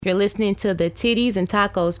You're listening to the Titties and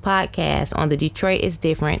Tacos podcast on the Detroit is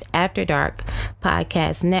Different After Dark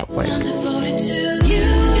podcast network.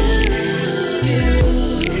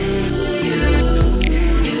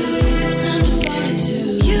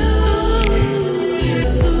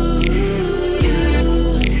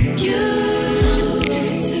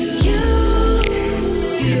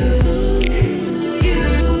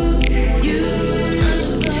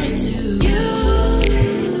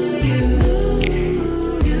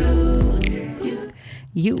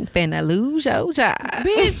 You finna lose your job.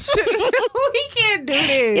 Bitch, we can't do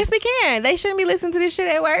this. Yes, we can. They shouldn't be listening to this shit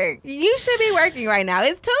at work. You should be working right now.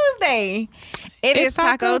 It's Tuesday. It's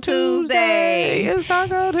Taco Tuesday. It's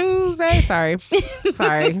Taco Tuesday.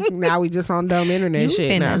 Sorry. Now we just on dumb internet You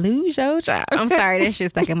shit finna now. lose your job. I'm sorry, that shit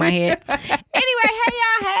stuck in my head. Anyway, hey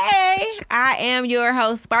y'all, hey. I am your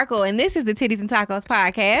host, Sparkle, and this is the Titties and Tacos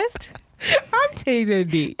podcast. I'm Tina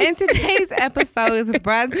D. And today's episode is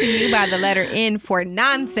brought to you by the letter N for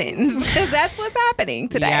nonsense, because that's what's happening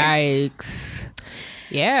today. Yikes.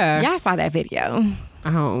 Yeah. Y'all saw that video.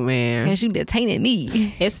 Oh, man. Because you detaining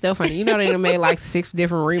me. It's still funny. You know they done made like 6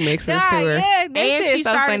 different remixes to her. Yeah, that and shit is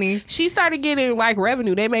so funny. She started getting like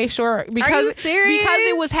revenue. They made sure because you serious? Because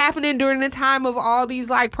it was happening during the time of all these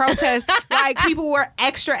like protests. Like people were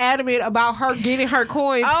extra adamant about her getting her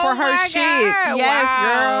coins for her shit. God. Yes,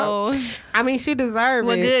 Wow. girl. I mean, she deserved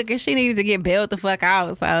Well, it. good, because she needed to get bailed the fuck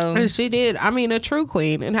out. So And she did. I mean, a true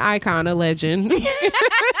queen, an icon, a legend.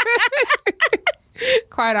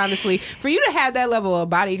 Quite honestly, for you to have that level of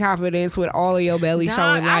body confidence with all of your belly Dog,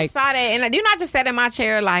 showing, I like, saw that, and I do not just sat in my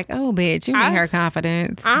chair like, oh, bitch, you need her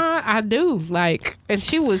confidence. I do, like, and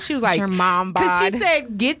she was like, your mom bod. because she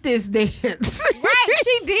said, "Get this dance." Right,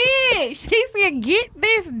 she did. She said, "Get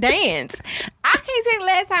this dance." I can't say the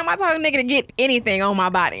last time I told a nigga to get anything on my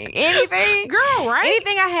body. Anything, Girl, right?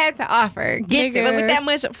 Anything I had to offer, get Nigga. it with that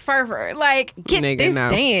much fervor. Like, get Nigga, this no.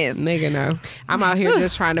 dance. Nigga, no. I'm out here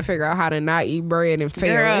just trying to figure out how to not eat bread and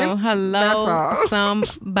fail. Girl, That's hello, all.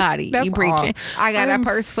 somebody. That's You preaching. all. I got I'm a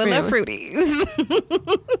purse full of fruities.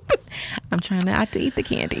 I'm trying not to eat the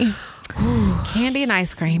candy. Candy and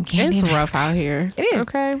ice cream. Candy It's and ice rough cream. out here. It is.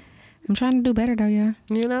 Okay. I'm trying to do better though, yeah.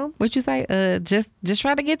 You know? What you say? Just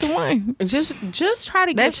try to get to one. Just try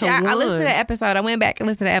to get to one. I listened to the episode. I went back and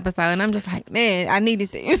listened to the episode, and I'm just like, man, I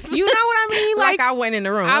needed this. You know what I mean? Like I went in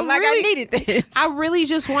the room. I'm like, I needed this. I really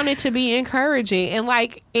just wanted to be encouraging and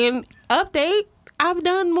like in update. I've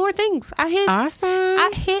done more things. Awesome.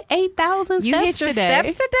 I hit 8,000 steps You hit your today.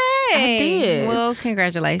 steps today. I did. Well,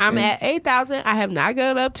 congratulations. I'm at 8,000. I have not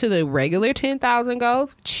got up to the regular 10,000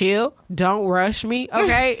 goals. Chill. Don't rush me.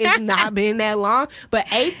 Okay. It's not been that long. But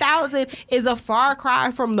 8,000 is a far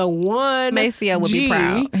cry from the one Maceo would be G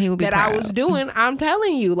proud. He would be that proud. I was doing. I'm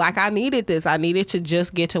telling you, like I needed this. I needed to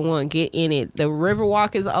just get to one, get in it. The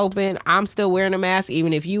Riverwalk is open. I'm still wearing a mask,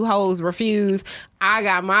 even if you hoes refuse. I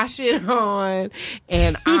got my shit on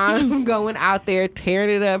and I'm going out there tearing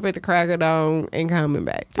it up at the Crack of Dawn and coming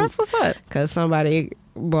back. That's what's up. Because somebody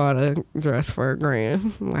bought a dress for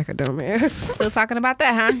 $1,000 like a dumbass. Still talking about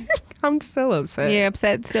that, huh? I'm still upset. Yeah,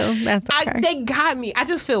 upset still. That's okay. They got me. I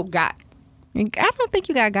just feel got. I don't think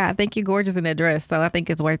you got God. I think you're gorgeous in that dress, so I think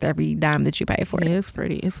it's worth every dime that you pay for it. It's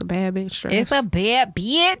pretty. It's a bad bitch dress. It's a bad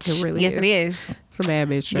bitch. It really yes, is. it is. It's a bad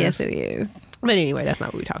bitch dress. Yes, it is. But anyway, that's not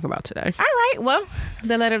what we're talking about today. All right. Well,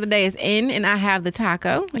 the letter of the day is N, and I have the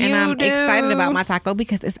taco. And You I'm do. excited about my taco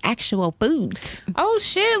because it's actual foods. Oh,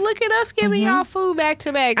 shit. Look at us giving y'all food back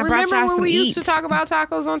to back. I brought Remember y'all when some we used to eats. talk about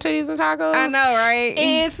tacos on Titties and Tacos? I know, right?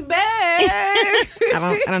 It's bad.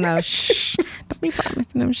 I don't know. Shh. Don't be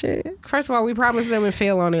promising them shit. First of all, we promise them and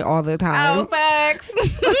fail on it all the Oh, time. facts.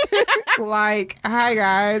 Like, hi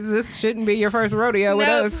guys, this shouldn't be your first rodeo with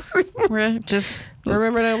Nope. us. We're just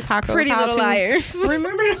Remember them tacos? pretty little how-to- liars.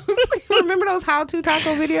 Remember those how-to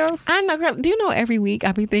taco videos? I know, girl. Do you know every week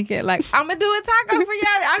I be thinking, like, I'm going to do a taco for y'all?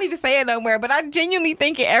 I don't even say it nowhere, but I genuinely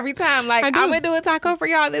think it every time. Like, I I'm do. going to do a taco for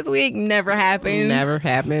y'all this week. Never happens. Never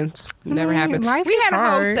happens. Never happens. life We is had a whole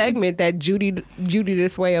hard. segment that Judy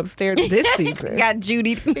this way upstairs this season. Got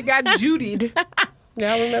Judy. It got Judied.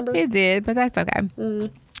 Y'all remember? It did, but that's okay.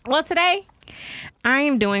 Well, today I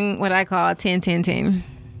am doing what I call 10-10-10.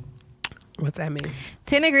 What's that mean?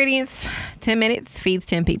 10 ingredients, 10 minutes, feeds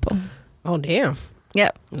 10 people. Oh, damn.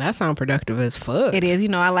 Yep, That sounds productive as fuck. it is. You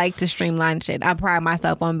know, I like to streamline shit. I pride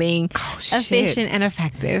myself on being shit. efficient and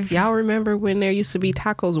effective. Y'all remember when there used to be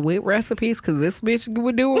tacos with recipes? Because this bitch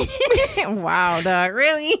would do them. Wow, dog.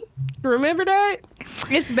 Really? Remember that?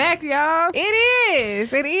 It's back, y'all. It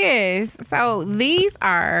is. It is. So these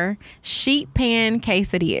are sheet pan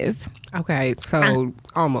quesadillas. Okay, so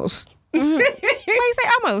almost. Why you say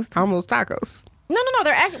almost? Almost tacos.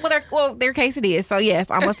 No. They're quesadillas. So yes,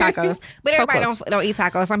 almost tacos. But So everybody close. don't eat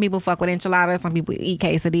tacos. Some people fuck with enchiladas. Some people eat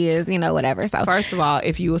quesadillas. You know, whatever. So First of all,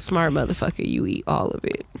 if you a smart motherfucker, you eat all of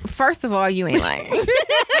it. first of all, you ain't lying.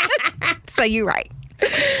 So you're right.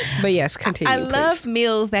 But yes, continue. I love please.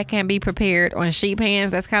 meals that can be prepared on sheet pans.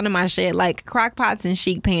 That's kind of my shit. Like crock pots and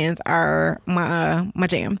sheet pans are my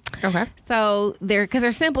jam. Okay. So they're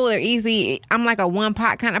simple, they're easy. I'm like a one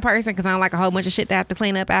pot kind of person because I don't like a whole bunch of shit to have to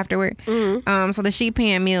clean up afterward. So the sheet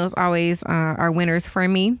pan meals always are winners for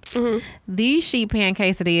me. These sheet pan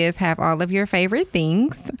quesadillas have all of your favorite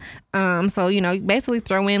things. So you know, basically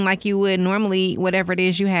throw in like you would normally whatever it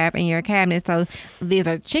is you have in your cabinet. So these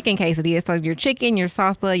are chicken quesadillas. So your chicken, your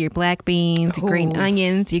salsa, your black beans, your green Ooh.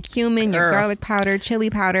 onions, your cumin, your Girl. garlic powder, chili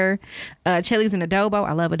powder, chilies and adobo.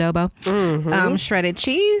 I love adobo. Shredded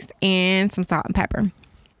cheese and some salt and pepper.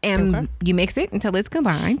 And Okay. you mix it until it's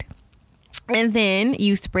combined. And then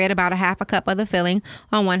you spread about a half a cup of the filling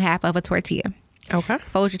on one half of a tortilla. Okay.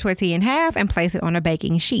 Fold your tortilla in half and place it on a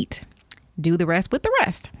baking sheet. Do the rest with the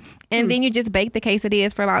rest. And then you just bake the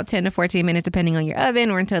quesadillas for about 10 to 14 minutes, depending on your oven,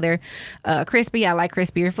 or until they're crispy. I like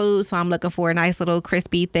crispier food, so I'm looking for a nice little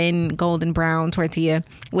crispy, thin, golden brown tortilla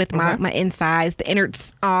with my insides, the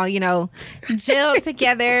innards all, you know, gelled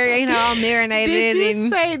together, you know, all marinated. Did you and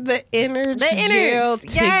say the innards the innards gelled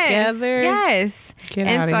together? Yes. Get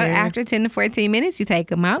And outta so here. after 10 to 14 minutes, you take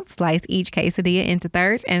them out, slice each quesadilla into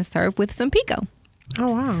thirds, and serve with some pico,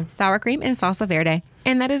 Oh wow, sour cream, and salsa verde.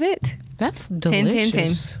 And that is it. that's 10, delicious. 10,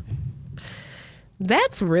 10.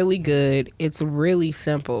 That's really good. It's really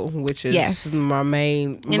simple, which is Yes. my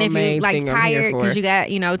main And if main you're like thing I'm here tired for. because you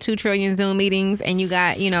got, you know, 2 trillion Zoom meetings and you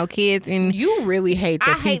got, you know, kids and You really hate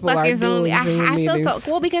that I hate people are fucking Zoom. doing Zoom I feel meetings.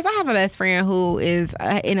 so well because I have a best friend who is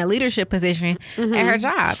in a leadership position at her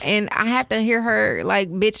job, and I have to hear her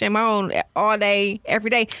like bitch and moan all day,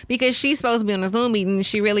 every day because she's supposed to be on a Zoom meeting.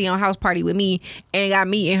 She really on house party with me and got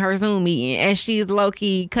me in her Zoom meeting, and she's low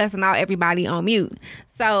key cussing out everybody on mute.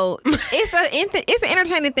 So it's an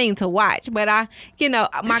entertaining thing to watch, but my You're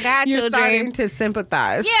starting godchildren. to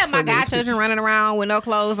sympathize. Yeah, my for these godchildren running around with no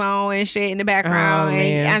clothes on and shit in the background, Oh,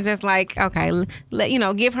 and man. I'm just like, okay,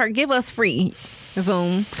 give us free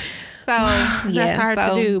Zoom. So yeah, hard to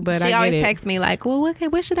so do, but she I get always it. texts me like, well,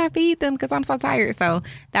 what should I feed them? Because I'm so tired. So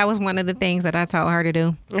that was one of the things that I told her to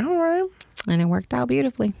do, people. All right, and it worked out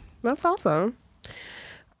beautifully. that's awesome.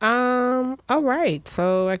 All right,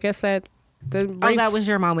 so I guess that. Oh, that was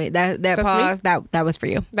your moment. That That's pause. That was for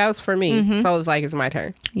you. That was for me. So it's like it's my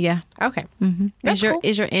turn. Yeah. Okay. Is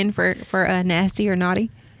your in for nasty or naughty?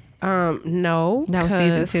 No. That was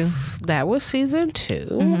season 'cause That was season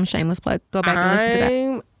 2. Shameless plug. Go back and listen to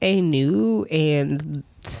that. I'm a new and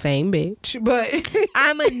same bitch, but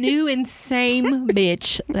I'm a new and same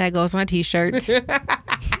bitch. That goes on a t-shirt.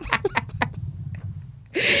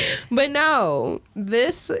 but no,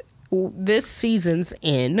 this season's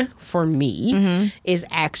in for me is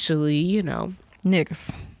actually,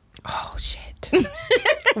 Niggas. oh shit.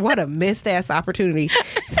 What a missed ass opportunity.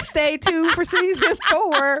 Stay tuned for season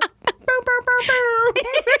 4. Boom, boom,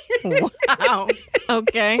 boom, boom. Wow.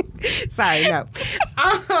 Okay. Sorry, no.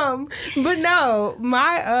 But no,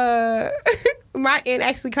 my my end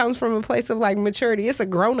actually comes from a place of like maturity. It's a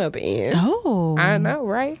grown up end. Oh. I know,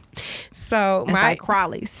 right? So It's like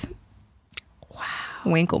Crawley's. Wow.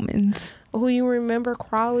 Winkleman's. who you remember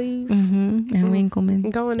Crawley's? And Winkleman's.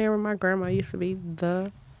 Going there with my grandma used to be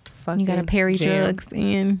the fucking You got a Perry jam. drugs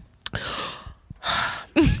in.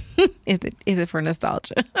 Is it for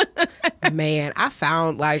nostalgia? Man, I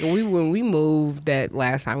found like when we moved that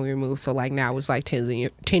last time we moved, so like now it was like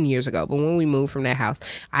 10 years ago. But when we moved from that house,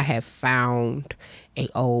 I have found a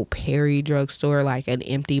old Perry drugstore, like an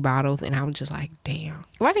empty bottles, and I was just like, damn.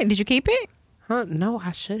 Why did you keep it? Huh? No,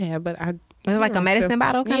 I should have, but I. Was it like a medicine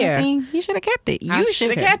bottle kind of thing? You should have kept it. I You should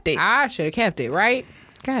have kept it. I should have kept it, right?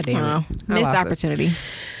 God damn Oh, it. I missed lost it. opportunity.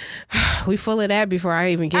 We full of that before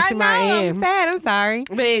I even get I to know. my I'm end. sad. I'm sorry.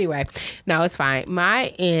 But anyway, no, it's fine.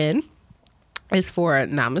 My end is for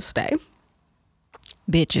namaste.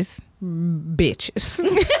 Bitches. Bitches.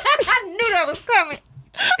 I knew that was coming.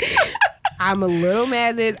 I'm a little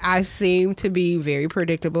mad that I seem to be very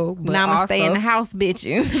predictable. But Namaste also, in the house,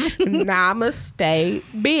 bitches. namaste,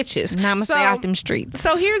 bitches. Namaste So- out them streets.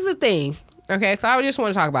 So here's the thing. Okay, so I just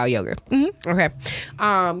want to talk about yoga. Okay,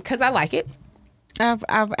 because I like it.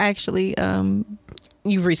 I've actually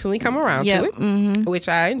You've recently come around Yep, to it, which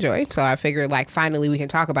I enjoy. So I figured, like, finally we can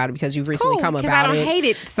talk about it because you've recently Cool, come 'cause about I don't it. hate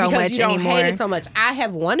it so because much you don't anymore. hate it so much. I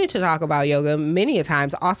have wanted to talk about yoga many a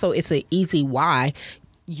times. Also, it's an easy why.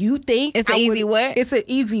 You think It's an easy what? It's an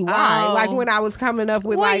easy why. Oh. Like when I was coming up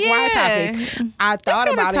with Well, why yeah. topic, I thought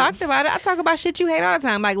We about coulda it. talked about it. I talk about shit you hate all the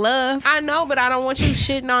time, like love. I know, but I don't want you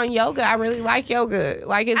shitting on yoga. I really like yoga.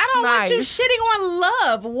 Like it's I don't nice. want you shitting on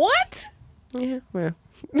love. What? Yeah, well.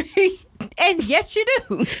 And yes, you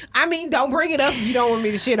do. I mean, don't bring it up if you don't want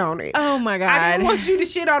me to shit on it. Oh my god. I didn't want you to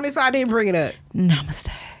shit on it, so I didn't bring it up. Namaste.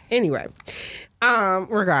 Anyway,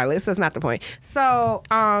 regardless, that's not the point. So,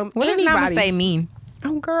 What does namaste mean?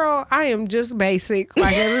 Oh, girl, I am just basic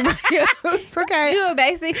like everybody else. Okay, You a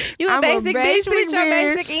basic bitch basic with your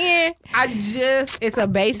bitch. basic in. it's a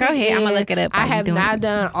basic. Go ahead, I'ma end. look it up I while you have doing not it.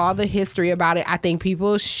 done all the history about it. I think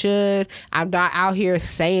people should. I'm not out here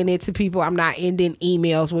saying it to people. I'm not ending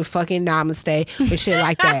emails with fucking namaste or shit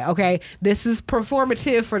like that. Okay, this is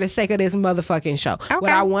performative for the sake of this motherfucking show. Okay. What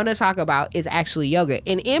I want to talk about is actually yoga,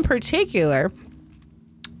 and in particular,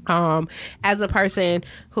 as a person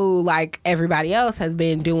who, like everybody else, has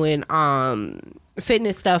been doing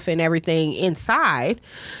fitness stuff and everything inside,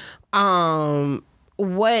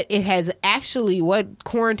 what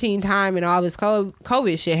quarantine time and all this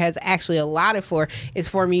COVID shit has actually allotted for is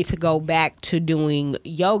for me to go back to doing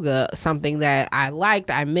yoga, something that I liked,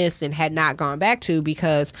 I missed, and had not gone back to,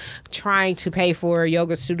 because trying to pay for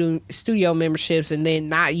yoga studio memberships and then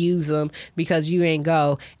not use them because you ain't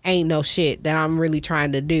no shit that I'm really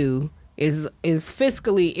trying to do is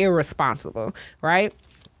fiscally irresponsible, right?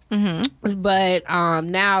 Mm-hmm. But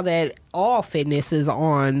now that all fitness is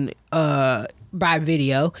on by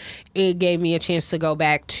video, it gave me a chance to go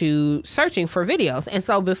back to searching for videos. And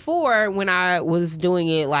so before, when I was doing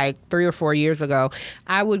it like 3 or 4 years ago,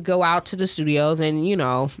 I would go out to the studios and, you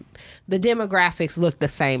know, the demographics looked the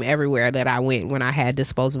same everywhere that I went when I had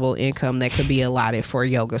disposable income that could be allotted for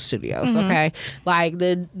yoga studios. Mm-hmm. Okay. Like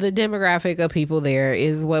the demographic of people there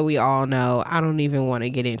is what we all know. I don't even want to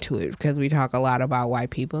get into it because we talk a lot about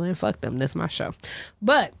white people, and fuck them. This is my show.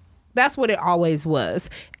 But that's what it always was.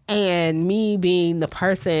 And me being the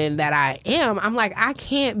person that I am, I'm like, I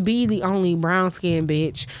can't be the only brown skinned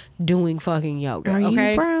bitch doing fucking yoga. Are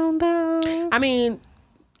okay. you brown though? I mean,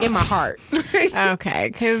 in my heart. Okay,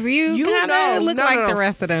 because you kind of look like the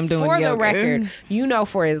rest of them doing for yoga. the record, you know,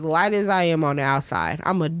 for as light as I am on the outside,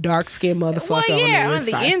 I'm a dark-skinned motherfucker Well, yeah, on on the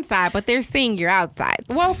inside. the inside, but they're seeing your outsides.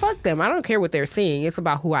 Well, fuck them. I don't care what they're seeing. It's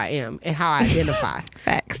about who I am and how I identify.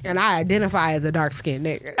 Facts. And I identify as a dark-skinned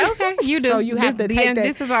nigga. Okay, you do. So you have to take that.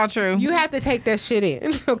 This is all true. You have to take that shit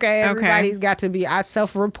in, okay? Everybody's got to be. I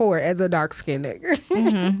self-report as a dark-skinned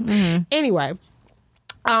nigga. Anyway.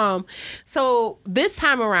 So this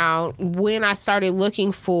time around, when I started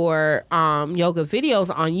looking for yoga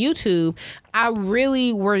videos on YouTube, I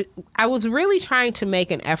was really trying to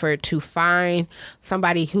make an effort to find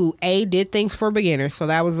somebody who did things for beginners. So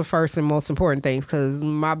that was the first and most important thing, because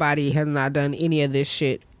my body has not done any of this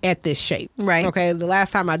shit at this shape. Right. Okay. The last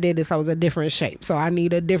time I did this, I was a different shape. So I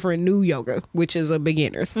need a different new yoga, which is a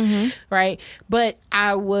beginner's. Right. But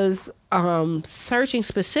I was searching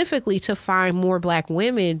specifically to find more Black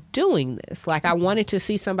women doing this. Like, I wanted to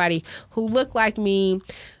see somebody who looked like me,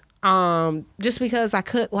 just because I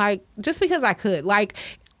could. Like,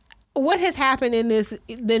 what has happened in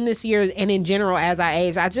this year and in general as I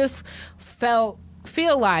age, I just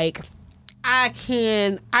feel like I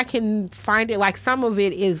can find it. Like, some of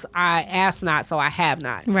it is I ask not, so I have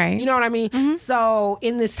not. Right. You know what I mean? So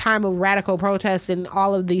in this time of radical protests and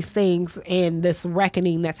all of these things and this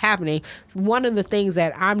reckoning that's happening, one of the things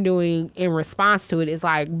that I'm doing in response to it is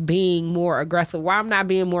like being more aggressive. Why I'm not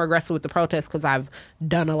being more aggressive with the protests, because I've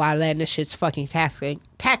done a lot of that and this shit's fucking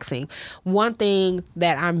taxing. One thing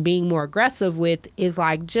that I'm being more aggressive with is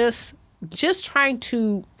like just trying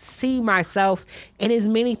to see myself in as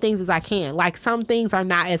many things as I can. Like, some things are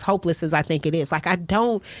not as hopeless as I think it is. Like, I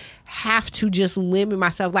don't have to just limit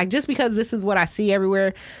myself. Like, just because this is what I see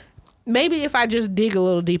everywhere, maybe if I just dig a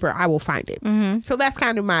little deeper, I will find it. So that's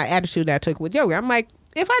kind of my attitude that I took with yoga. I'm like,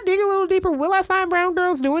 if I dig a little deeper, will I find brown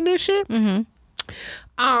girls doing this shit? And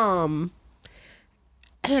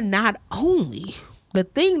not only... The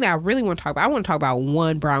thing that I really want to talk about, I want to talk about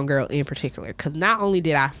one brown girl in particular, because not only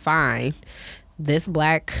did I find this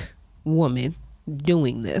Black woman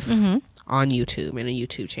doing this on YouTube, in a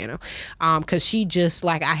YouTube channel, because she just,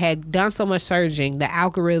 like, I had done so much searching, the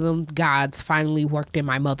algorithm gods finally worked in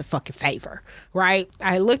my motherfucking favor, right?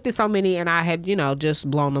 I looked at so many and I had, just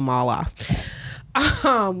blown them all off.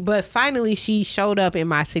 But finally she showed up in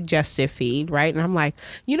my suggested feed, right? And I'm like,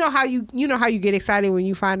 you know how you get excited when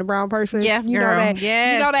you find a brown person? Yes, you girl. know that.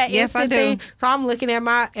 Yes. You know that Yes, instant I do. thing. So I'm looking at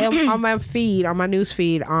my on my feed, on my news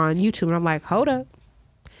feed on YouTube, and I'm like, hold up,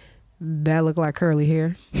 that look like curly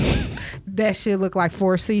hair. That shit look like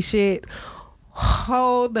 4C shit.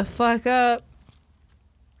 hold the fuck up.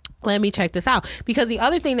 Let me check this out. Because the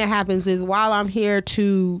other thing that happens is while I'm here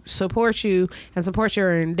to support you and support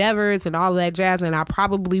your endeavors and all of that jazz, and I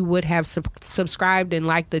probably would have subscribed and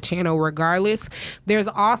liked the channel regardless, there's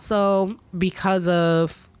also, because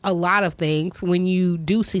of a lot of things, when you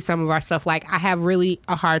do see some of our stuff, like I have really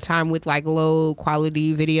a hard time with like low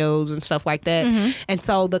quality videos and stuff like that. And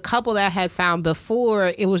so the couple that I had found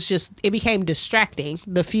before, it became distracting.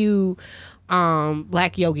 The few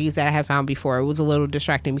black yogis that I had found before, it was a little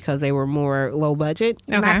distracting because they were more low budget.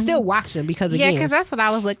 And I still watched them because, again, because that's what I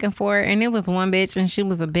was looking for. And it was one bitch, and she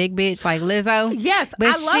was a big bitch like Lizzo. Yes, but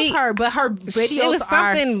I love her, but her videos, it was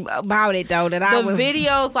something about it though that I was. The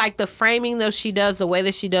videos, like the framing that she does, the way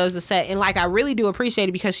that she does the set, and like I really do appreciate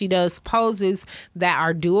it because she does poses that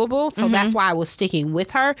are doable. So that's why I was sticking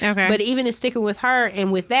with her. Okay. But even in sticking with her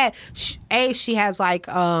and with that, she has like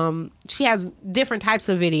she has different types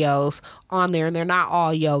of videos on there, and they're not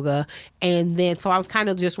all yoga. And then so I was kind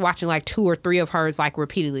of just watching like 2 or 3 of hers like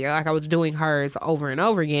repeatedly, like I was doing hers over and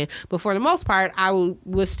over again. But for the most part, I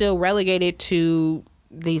was still relegated to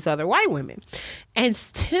these other white women. And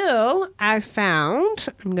still I found,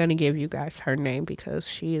 I'm going to give you guys her name because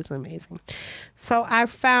she is amazing. So I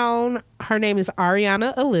found, her name is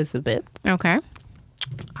Ariana Elizabeth. Okay.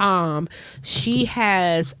 She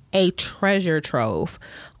has a treasure trove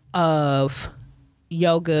of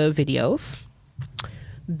yoga videos.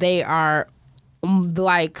 They are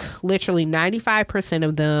like literally 95%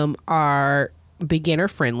 of them are beginner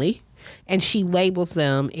friendly, and she labels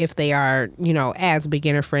them if they are, as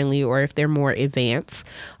beginner friendly or if they're more advanced.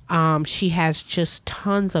 She has just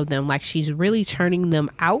tons of them. Like she's really churning them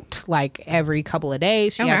out like every couple of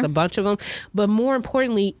days. She has a bunch of them. But more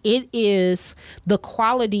importantly, it is the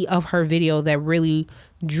quality of her video that really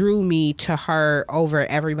drew me to her over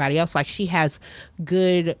everybody else. Like she has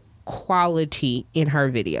good quality in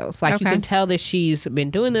her videos. Like you can tell that she's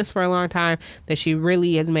been doing this for a long time, that she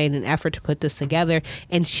really has made an effort to put this together.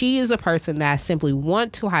 And she is a person that I simply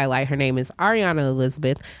want to highlight. Her name is Ariana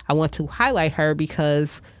Elizabeth. I want to highlight her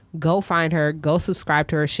because go find her, go subscribe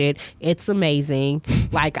to her shit. It's amazing.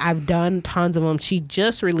 Like I've done tons of them. She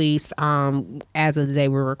just released, as of the day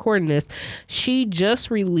we're recording this, she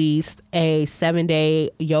just released a 7-day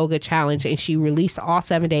yoga challenge, and she released all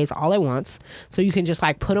 7 days all at once. So you can just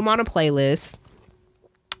like put them on a playlist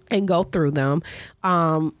and go through them.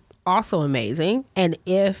 Also amazing. And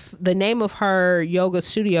if the name of her yoga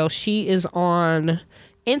studio, she is on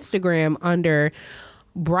Instagram under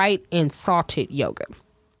Bright and Salted Yoga.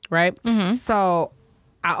 Right? So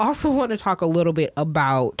I also want to talk a little bit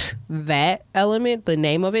about that element, the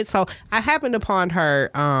name of it. So I happened upon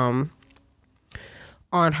her on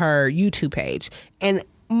her YouTube page, and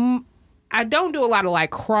I don't do a lot of like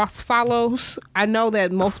cross follows. I know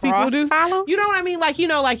that most people do. Follows? You know what I mean? Like,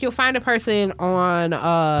 like you'll find a person on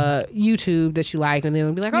YouTube that you like, and then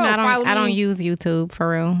they'll be like, follow me. I don't use YouTube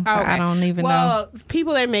for real. So I don't even know. Well,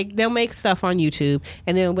 people they'll make stuff on YouTube,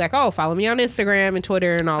 and then they'll be like, follow me on Instagram and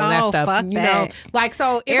Twitter and all of that stuff. Fuck that. Like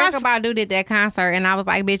so. Erykah Badu did that concert, and I was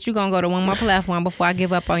like, bitch, you gonna go to one more platform before I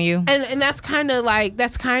give up on you. And that's kind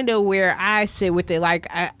of where I sit with it. Like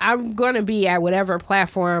I'm gonna be at whatever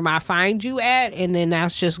platform I find you at, and then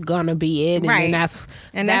that's just gonna be it, and then that's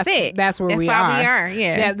it. That's where we are.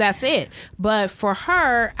 Yeah, that's it. But for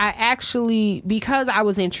her, I actually, because I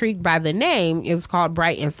was intrigued by the name, it was called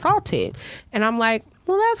Bright and Salted, and I'm like,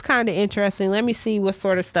 well, that's kind of interesting. Let me see what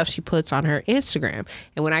sort of stuff she puts on her Instagram.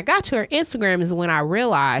 And when I got to her Instagram is when I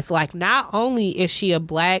realized, like, not only is she a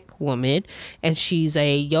black woman and she's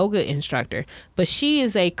a yoga instructor, but she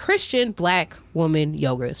is a Christian black woman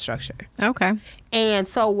yoga instructor. Okay. And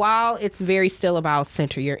so while it's very still about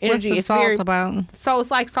center your energy, what's the salt about? So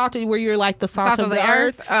it's like salted, where you're like the salt of the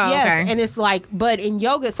earth. Oh, yes, okay. And it's like, but in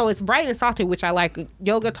yoga, so it's bright and salted, which I like.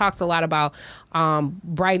 Yoga talks a lot about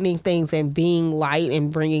brightening things and being light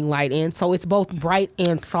and bringing light in. So it's both bright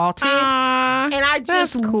and salted, and I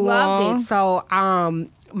just loved it. So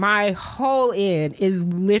my whole end is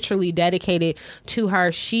literally dedicated to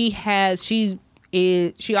her. She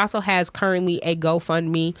also has currently a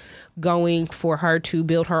GoFundMe going for her to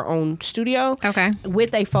build her own studio. Okay.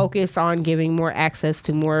 With a focus on giving more access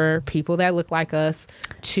to more people that look like us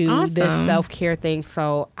to this self-care thing.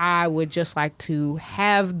 So I would just like to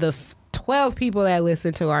have the 12 people that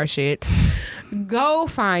listen to our shit go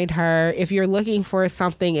find her if you're looking for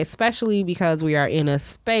something, especially because we are in a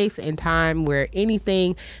space and time where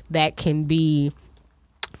anything that can be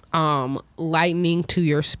lightening to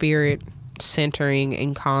your spirit, centering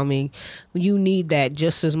and calming. You need that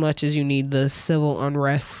just as much as you need the civil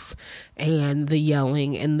unrest and the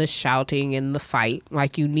yelling and the shouting and the fight.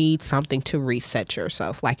 Like, you need something to reset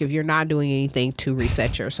yourself. Like, if you're not doing anything to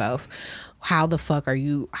reset yourself, how the fuck are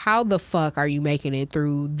you making it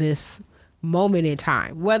through this moment in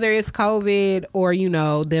time? Whether it's COVID or, you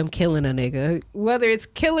know, them killing a nigga, whether it's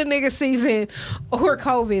killing nigga season or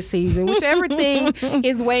COVID season, whichever thing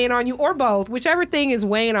is weighing on you, or both, whichever thing is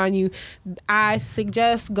weighing on you, I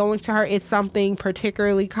suggest going to her. It's something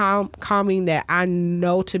particularly calming that I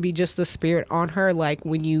know to be just the spirit on her. Like,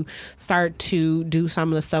 when you start to do some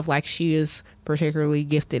of the stuff like she is particularly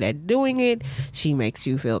gifted at doing it, she makes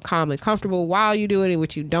you feel calm and comfortable while you're doing it,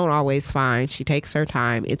 which you don't always find. She takes her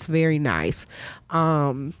time. It's very nice.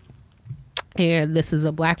 And this is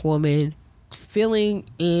a Black woman filling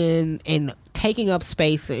in and taking up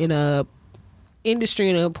space in a industry,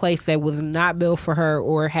 in a place that was not built for her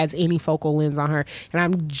or has any focal lens on her. And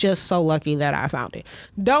I'm just so lucky that I found it.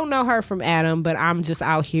 Don't know her from Adam, but I'm just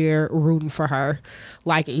out here rooting for her,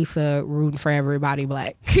 like Issa rooting for everybody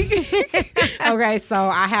Black. Okay, so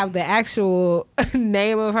I have the actual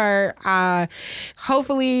name of her.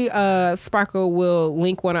 Hopefully Sparkle will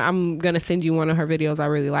link one. I'm gonna send you one of her videos I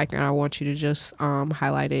really like, and I want you to just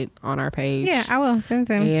highlight it on our page. Yeah, I will send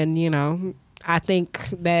them. And, you know, I think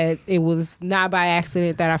that it was not by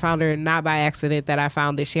accident that I found her, and not by accident that I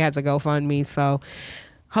found that she has a GoFundMe. So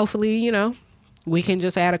hopefully, you know, we can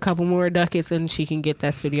just add a couple more ducats and she can get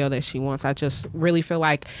that studio that she wants. I just really feel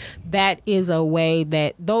like that is a way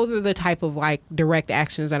that those are the type of like direct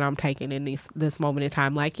actions that I'm taking in this moment in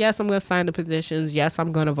time. Like, yes, I'm going to sign the petitions. Yes,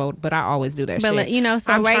 I'm going to vote, but I always do that shit. But, you know,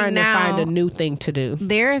 so I'm right trying now, to find a new thing to do.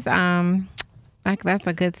 There's, like, that's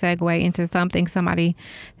a good segue into something somebody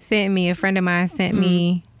sent me. A friend of mine sent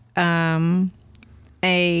me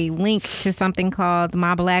a link to something called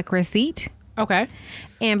My Black Receipt. Okay.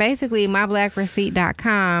 And basically,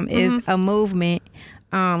 myblackreceipt.com is a movement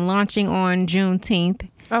launching on Juneteenth.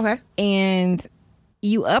 Okay. And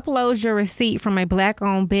you upload your receipt from a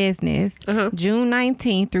Black-owned business June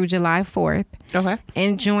 19th through July 4th. Okay.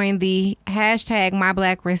 And join the hashtag My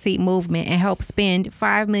Black Receipt movement and help spend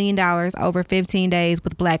 $5 million over 15 days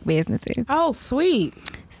with Black businesses. Oh, sweet.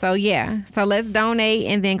 So, yeah. So, let's donate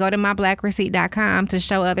and then go to myblackreceipt.com to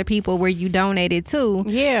show other people where you donated to.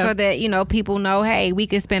 Yeah. So that, you know, people know, hey, we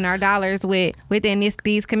can spend our dollars within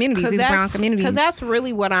these communities, these brown communities. Because that's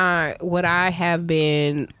really what I have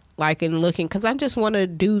been like in looking, because I just want to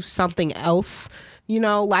do something else. You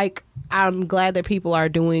know, like, I'm glad that people are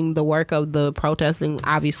doing the work of the protesting.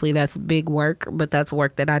 Obviously, that's big work, but that's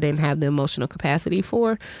work that I didn't have the emotional capacity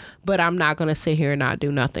for. But I'm not going to sit here and not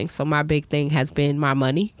do nothing. So my big thing has been my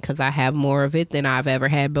money, because I have more of it than I've ever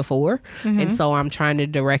had before. And so I'm trying to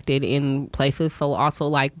direct it in places. So also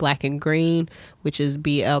like Black and Green, which is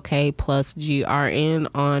BLK plus GRN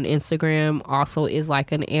on Instagram, also is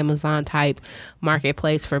like an Amazon type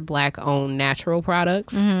marketplace for Black owned natural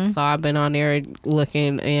products. So I've been on there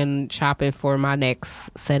looking and shopping for my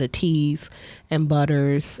next set of teas and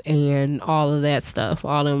butters and all of that stuff,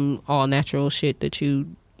 all natural shit that you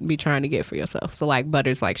be trying to get for yourself. So like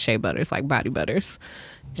butters, like shea butters, like body butters,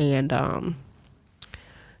 and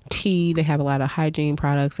tea. They have a lot of hygiene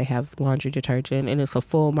products. They have laundry detergent, and it's a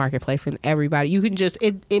full marketplace. And everybody, you can just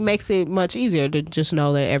it makes it much easier to just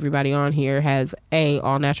know that everybody on here has A,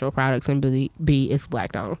 all natural products, and B is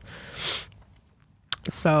Black owned.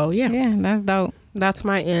 So yeah, that's dope. That's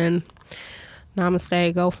my end.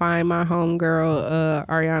 Namaste. Go find my homegirl,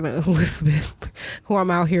 Ariana Elizabeth, who I'm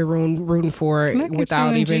out here rooting for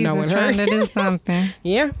without even knowing her. Trying to do something.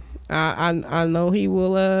 Yeah, I know he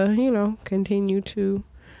will. Continue to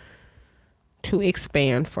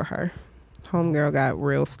expand for her. Homegirl got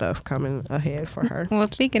real stuff coming ahead for her. Well,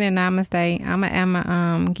 speaking of Namaste,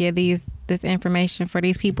 I'm give this information for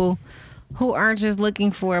these people who aren't just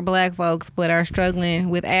looking for Black folks but are struggling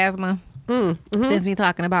with asthma. Since we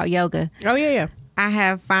talking about yoga. Oh, yeah. I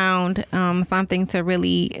have found something to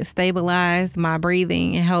really stabilize my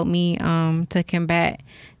breathing and help me to combat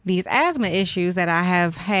these asthma issues that I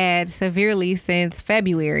have had severely since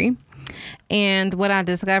February. And what I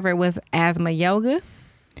discovered was asthma yoga.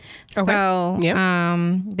 Okay. So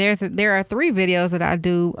there are 3 videos that I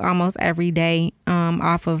do almost every day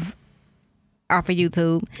off of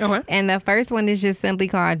YouTube. Okay. And the first one is just simply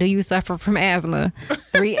called "Do You Suffer from Asthma?"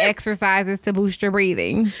 3 exercises to boost your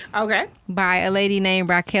breathing Okay. by a lady named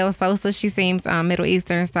Raquel Sosa. She seems Middle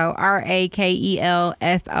Eastern, so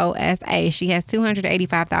RAKELSOSA. She has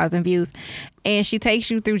 285,000 views. And she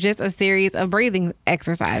takes you through just a series of breathing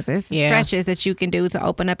exercises, stretches that you can do to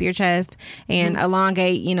open up your chest and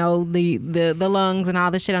elongate, you know, the lungs and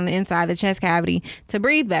all the shit on the inside of the chest cavity to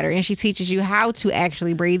breathe better. And she teaches you how to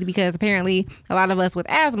actually breathe, because apparently a lot of us with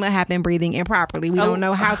asthma have been breathing improperly. We don't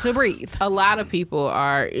know how to breathe. A lot of people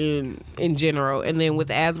are in general. And then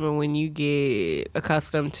with asthma, when you get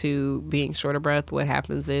accustomed to being short of breath, what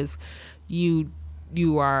happens is you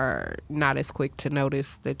are not as quick to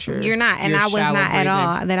notice that you're not. And I was not breathing at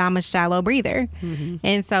all that I'm a shallow breather.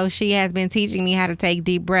 And so she has been teaching me how to take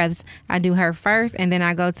deep breaths. I do her first, and then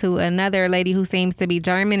I go to another lady who seems to be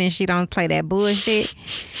German, and she don't play that bullshit.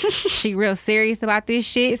 She real serious about this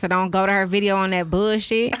shit, so don't go to her video on that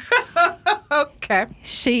bullshit. Okay.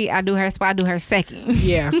 I do her second.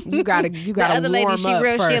 Yeah, you gotta The other warm lady, she up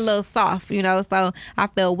real, first. she a little soft, you know, so I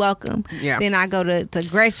feel welcome. Yeah. Then I go to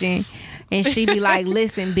Gretchen, and she be like,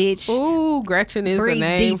 listen, bitch. Ooh, Gretchen is the Breathe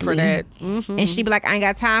name deeply. for that. And she be like, I ain't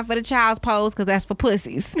got time for the child's pose, because that's for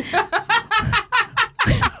pussies.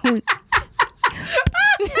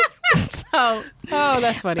 So, Oh,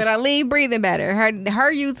 that's funny. but I leave breathing better. Her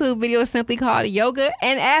YouTube video is simply called Yoga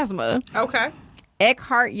and Asthma. Okay.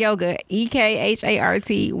 Eckhart Yoga,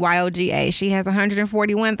 EKHARTYOGA. She has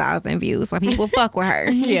 141,000 views, so people fuck with her.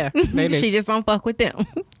 Yeah, they do. She just don't fuck with them.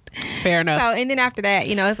 Fair enough. So, and then after that,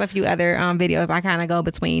 you know, it's a few other videos. I kind of go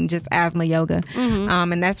between just asthma yoga.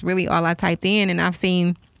 And that's really all I typed in. And I've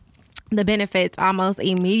seen the benefits almost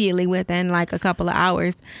immediately within like a couple of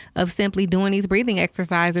hours of simply doing these breathing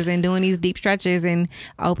exercises and doing these deep stretches and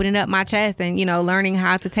opening up my chest and, you know, learning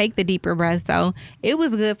how to take the deeper breaths. So it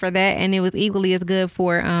was good for that. And it was equally as good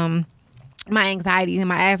for my anxiety. And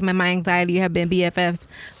my asthma and my anxiety have been BFFs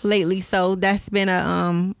lately. So that's been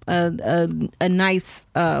a nice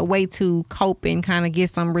way to cope and kind of get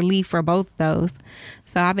some relief for both of those.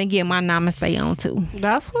 So I've been getting my namaste on too.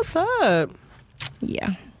 That's what's up.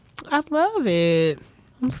 Yeah. I love it.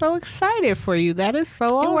 I'm so excited for you. That is so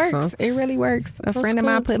awesome. It works. It really works. A friend of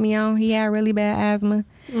mine cool. put me on. He had really bad asthma.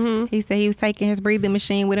 He said he was taking his breathing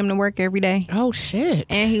machine with him to work every day. Oh, shit.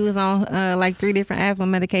 And he was on like 3 different asthma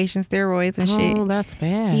medications, steroids and shit. Oh, that's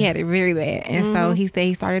bad. He had it very bad. And so he said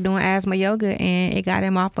he started doing asthma yoga, and it got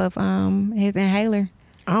him off of his inhaler.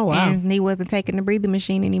 Oh, wow. And he wasn't taking the breathing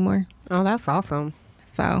machine anymore. Oh, that's awesome.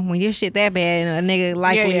 So when your shit that bad, a nigga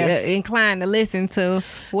likely inclined to listen to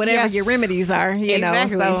whatever Yes. your remedies are, you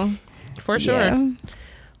Exactly. know. So For sure. yeah.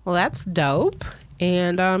 Well, that's dope.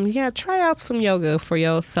 And try out some yoga for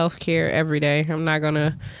your self-care every day. I'm not going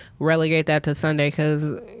to relegate that to Sunday because,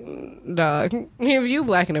 dog, if you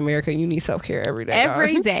Black in America, you need self-care every day.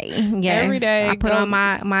 Every dog. day. Yes. Every day. I put on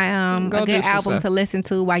my go a do good some album stuff. to listen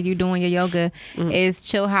to while you're doing your yoga is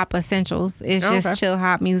Chill Hop Essentials. It's Okay. just chill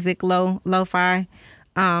hop music, lo-fi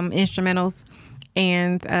instrumentals.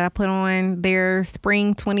 And I put on their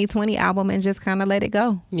spring 2020 album and just kind of let it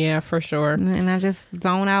go. Yeah, for sure. And I just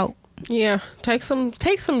zone out. Yeah, take some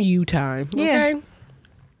you time. Yeah. Okay.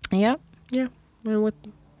 Yep. Yeah. Well,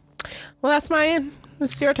 that's my end.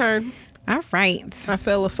 It's your turn. All right. I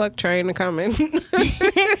feel a fuck train coming. Choo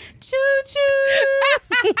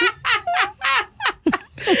choo.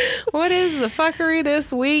 What is the fuckery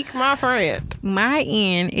this week, my friend? My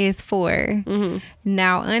end is for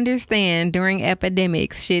now understand during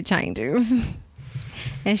epidemics, shit changes.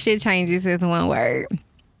 And shit changes is one word.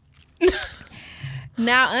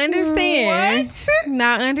 Now understand. What?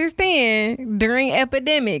 Now understand during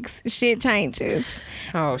epidemics, shit changes.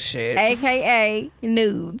 Oh, shit. AKA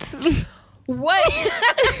nudes. What?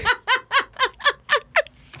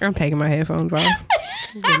 I'm taking my headphones off.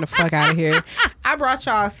 Getting the fuck out of here. I brought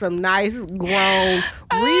y'all some nice, grown, reasonable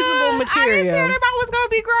I didn't tell material. them I was gonna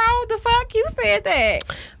be grown. The fuck you said that?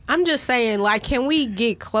 I'm just saying, like, can we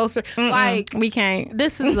get closer? Like, We can't.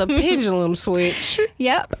 this is a pendulum switch.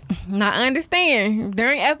 Yep. Now understand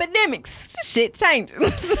during epidemics, shit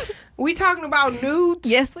changes. We talking about nudes?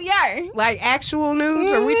 Yes, we are. Like actual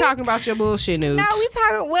nudes, or we talking about your bullshit nudes? No, we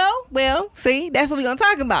talking. Well. See, that's what we gonna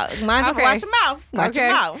talk about. Mind you, Okay. watch your mouth. Watch your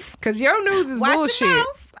mouth. Because your nudes is Watch your bullshit.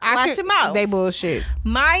 mouth. Watch your mouth. They bullshit.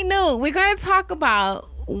 My nude. We're gonna talk about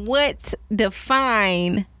what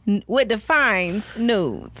defines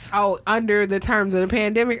nudes. Oh, under the terms of the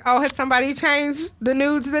pandemic. Oh, has somebody changed the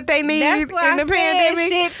nudes that they need That's why in the I said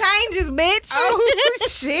pandemic? shit changes, bitch. Oh,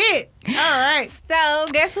 shit. All right. So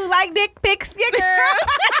guess who like dick pics? Your girl.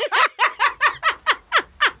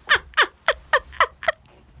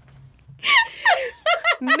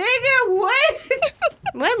 Nigga, what?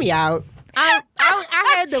 Let me out. I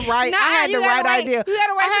the right idea. You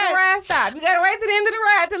gotta wait till the ride stop. You gotta wait till the end of the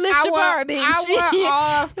ride to lift your bar, bitch. I want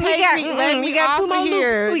off. We got 2 more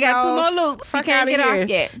loops. We got 2 more loops. You can't get off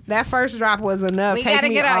yet. That first drop was enough. We gotta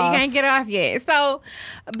get off. You can't get off yet. So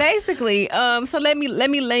basically, so let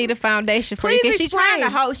me lay the foundation for you. Because she tried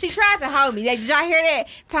to hold me. Did y'all hear that?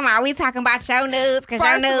 We talking about your nudes because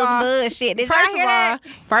your nudes bullshit. Did y'all hear that?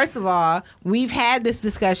 First of all, we've had this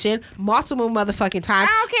discussion multiple motherfucking times.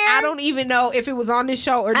 I don't care. I don't even know if it was on this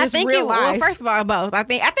show or just real life. Well, first of all, both. I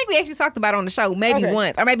think we actually talked about it on the show maybe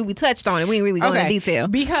once, or maybe we touched on it. We didn't really go into detail.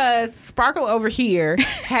 Because Sparkle over here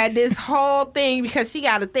had this whole thing because she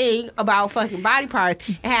got a thing about fucking body parts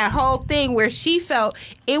and had a whole thing where she felt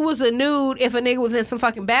it was a nude if a nigga was in some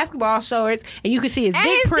fucking basketball shorts and you could see his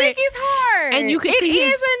dick print. Dick is hard. And you can see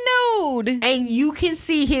it is a nude. And you can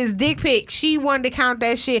see his dick pic. She wanted to count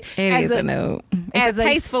that shit as a nude. It's a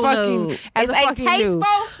tasteful nude. It's a tasteful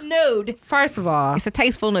nude. First of all, it's a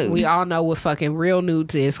tasteful nude. We all know what fucking real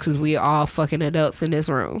nudes is because we all fucking adults in this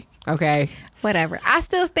room. Okay. Whatever. I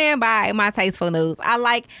still stand by my tasteful nudes. I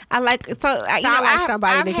like. Somebody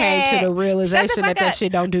that came to the realization that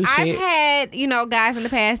shit don't do shit. I've had guys in the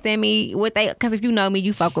past send me what they, because if you know me,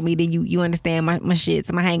 you fuck with me, then you understand my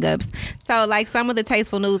shits, my hang-ups. So like some of the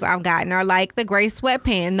tasteful nudes I've gotten are like the gray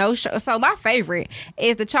sweatpants, no shirt. So my favorite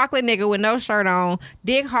is the chocolate nigga with no shirt on,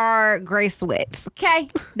 dick hard, gray sweats. Okay,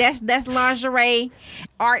 that's lingerie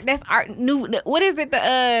art. That's art. New. What is it?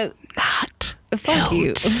 Not. Fuck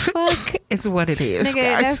you. Fuck. It's what it is.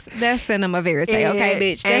 Nigga, that's cinema verite. Okay,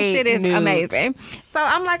 bitch. That shit is amazing. So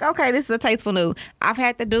I'm like, okay, this is a tasteful nude. I've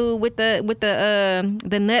had to do with the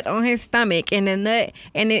nut on his stomach and the nut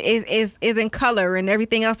and it is in color and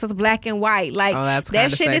everything else is black and white. Like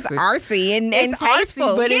that shit sexy. Is artsy and tasteful.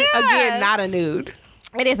 Artsy, but it's again not a nude.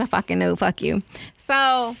 It is a fucking nude. Fuck you.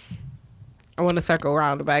 So I want to circle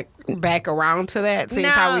around back around to that. Since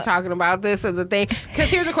how we talking about this as a thing.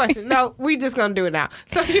 Because here's the question. No, we just gonna do it now.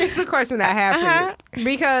 So here's the question I have for you.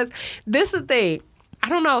 Because this is the thing. I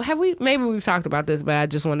don't know. Maybe we've talked about this, but I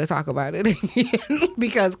just want to talk about it again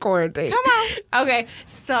because quarantine. Come on. Okay.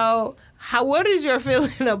 So what is your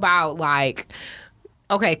feeling about like?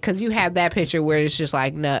 Okay, because you have that picture where it's just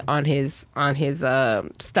like nut on his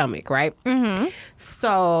stomach, right? Mm-hmm.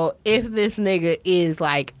 So if this nigga is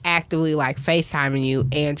like actively like FaceTiming you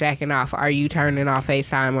and jacking off, are you turning off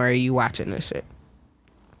FaceTime or are you watching this shit?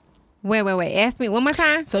 Wait. Ask me one more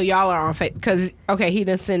time. So y'all are on face because he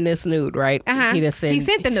done send this nude, right? He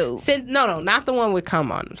sent the nude. No, not the one with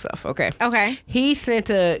cum on himself. Okay. He sent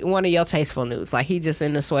one of your tasteful nudes. Like he just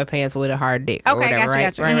in the sweatpants with a hard dick or whatever,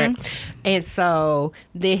 gotcha. Right? Mm-hmm. Right. And so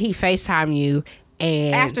then he FaceTime you.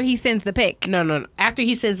 And after he sends the pic. No. After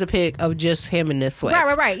he sends the pic of just him in the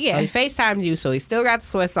sweats. Right, yeah. So he FaceTimes you, so he still got the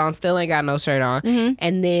sweats on, still ain't got no shirt on,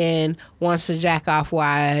 and then wants to jack off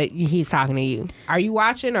while he's talking to you. Are you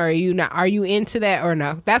watching or are you not? Are you into that or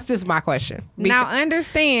no? That's just my question. Now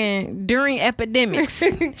understand, during epidemics,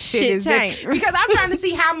 shit is changed. Because I'm trying to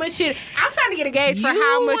see how much shit, I'm trying to get a gauge for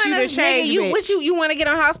how much you done changed. You want to get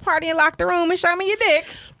on house party and lock the room and show me your dick?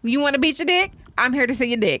 You want to beat your dick? I'm here to see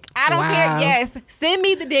your dick. I don't care. Yes. Send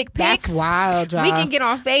me the dick pics. That's wild, y'all. We can get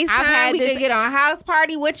on FaceTime. We can get on house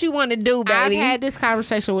party. What you want to do, baby? I've had this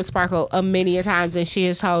conversation with Sparkle many a times, and she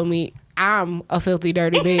has told me I'm a filthy,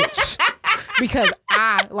 dirty bitch because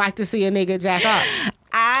I like to see a nigga jack off.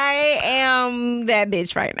 I am that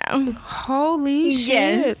bitch right now. Holy shit.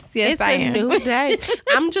 Yes, it's I am. New day.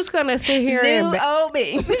 I'm just going to sit here old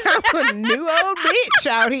bitch. I'm a new old bitch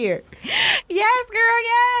out here. Yes, girl,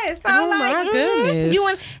 yes. So my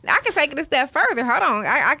goodness. I can take it a step further. Hold on.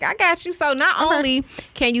 I got you. So not only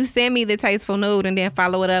can you send me the tasteful nude and then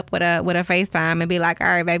follow it up with a FaceTime and be like, all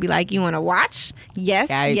right, baby, like you want to watch?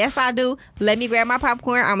 Yes. Yikes. Yes, I do. Let me grab my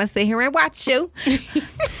popcorn. I'm going to sit here and watch you.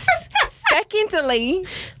 Secondly,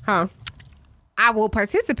 I will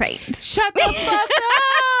participate. Shut the fuck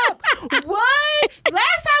up. What?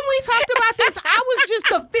 Last time we talked about this, I was just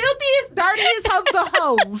the filthiest, dirtiest of the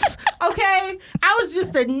hoes. Okay? I was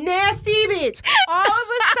just a nasty bitch. All of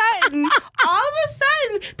a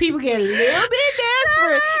sudden, people get a little bit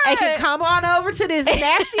desperate and can come on over to this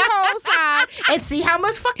nasty hole side and see how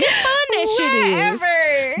much fucking fun that shit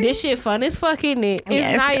is. This shit fun as fucking it.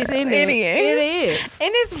 It's nice, isn't it? It is.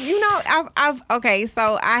 And it's, I've okay,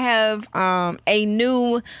 so I have a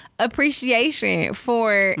new appreciation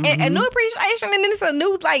for a new appreciation, and then it's a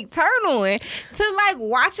new like turn on to like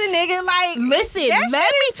watch a nigga like listen. Let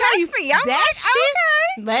me tell you that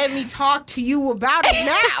shit. Let me talk to you about it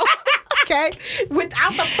now. Okay,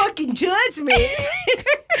 without the fucking judgment,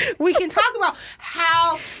 we can talk about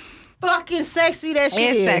how fucking sexy that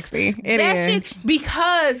shit is. Sexy. It that is. shit,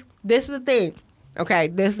 because this is the thing. Okay,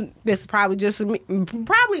 this is probably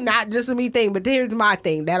probably not just a me thing, but here's my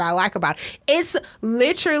thing that I like about it. It's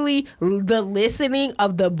literally the listening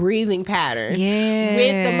of the breathing pattern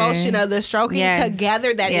with the motion of the stroking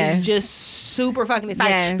together. That is just super fucking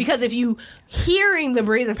exciting. Because if you hearing the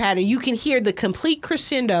breathing pattern, you can hear the complete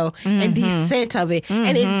crescendo and descent of it,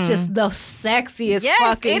 and it's just the sexiest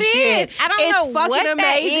fucking shit. I don't know fucking what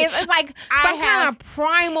amazing. that is. It's like some kind of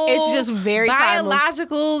primal. It's just very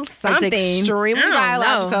biological something. It's extremely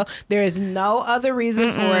biological. Know. There is no other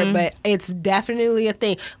reason for it, but it's definitely a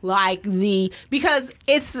thing. Like because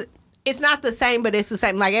it's not the same, but it's the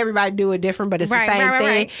same. Like everybody do it different, but it's the same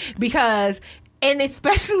thing. Because. And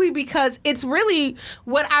especially because it's really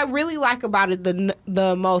what I really like about it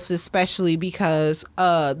the most, especially because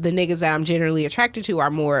the niggas that I'm generally attracted to are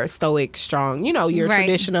more stoic, strong. You know, your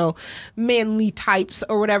traditional manly types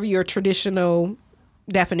or whatever your traditional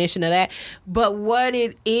definition of that. But what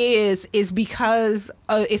it is because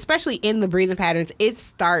especially in the breathing patterns, it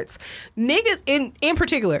starts niggas in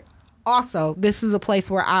particular. Also, this is a place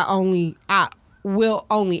where I will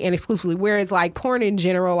only and exclusively, whereas like porn in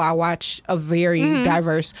general, I watch a very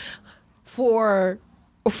diverse. For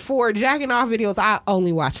jacking off videos, I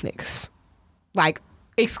only watch niggas. Like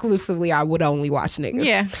exclusively, I would only watch niggas.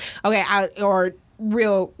 Yeah. Okay. Or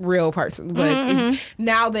real person. But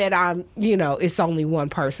now that I'm, it's only one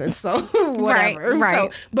person, so whatever. Right. So,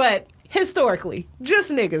 but historically,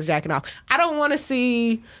 just niggas jacking off. I don't want to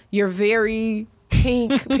see your very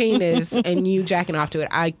pink penis and you jacking off to it.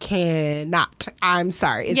 I cannot. I'm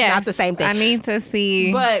sorry. It's not the same thing. I need to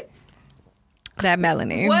see that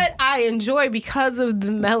melanin. What I enjoy because of the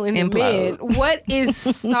melanin men, what is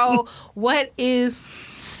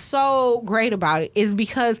so great about it is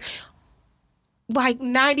because like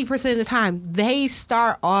 90% of the time, they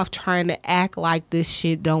start off trying to act like this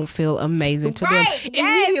shit don't feel amazing to them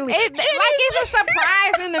immediately. It's a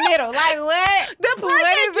surprise in the middle. Like, what? The part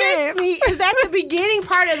that gets me is that the beginning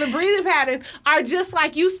part of the breathing patterns are just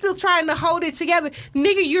like you still trying to hold it together.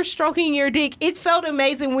 Nigga, you're stroking your dick. It felt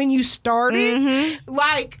amazing when you started.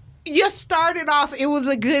 Like, you started off, it was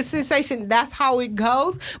a good sensation. That's how it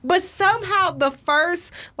goes. But somehow the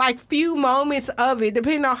first few moments of it,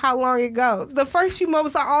 depending on how long it goes, the first few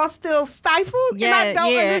moments are all still stifled. And I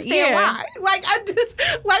don't understand why.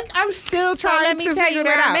 I'm still trying to figure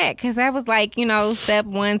that out. Because that was step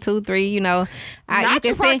 1, 2, 3, You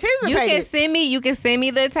can send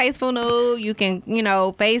me the tasteful nude. You can,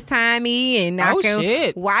 FaceTime me and I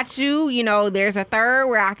can watch you. There's a third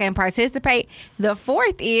where I can participate. The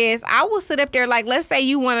fourth is I will sit up there let's say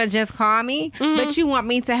you want to just call me, but you want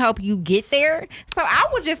me to help you get there. So I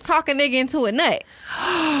will just talk a nigga into a nut.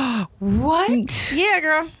 What? Yeah,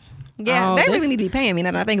 girl. Yeah, they really need to be paying me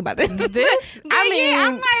now that I think about this. I'm like,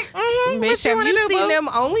 bitch, have you seen them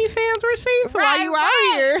OnlyFans receipts while you out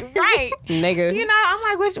here? Right. Nigga. I'm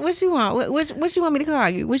like, what you want? What you want me to call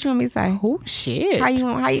you? What you want me to say? Oh, shit. How you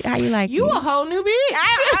like you me? a whole new bitch.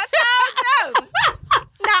 I told you.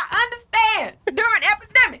 Now, understand, during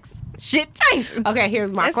epidemics, shit changes. Okay,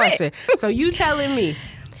 here's my question. So you telling me,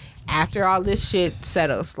 after all this shit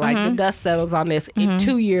settles, the dust settles on this in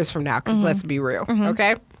 2 years from now, because let's be real,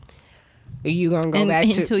 okay? You gonna go back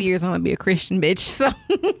in 2 years? I'm gonna be a Christian bitch. So,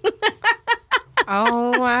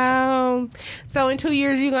 oh wow! So in 2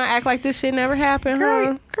 years, you gonna act like this shit never happened,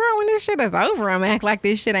 huh? Girl, when this shit is over, I'm gonna act like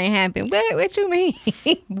this shit ain't happened. What you mean?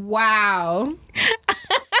 Wow!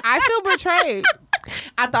 I feel betrayed.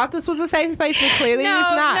 I thought this was a safe space, but clearly it's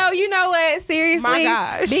not. No, you know what? Seriously, my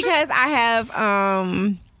gosh, because I have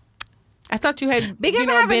I thought you had because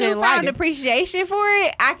I have been a newfound appreciation for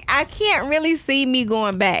it. I can't really see me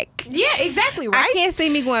going back. Yeah, exactly right. I can't see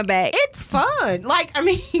me going back. It's fun.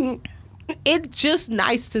 It's just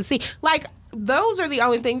nice to see. Those are the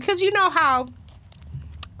only things, because you know how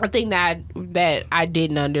a thing that I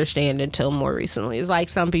didn't understand until more recently is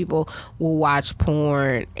some people will watch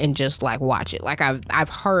porn and just watch it. I've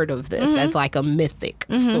heard of this as a mythic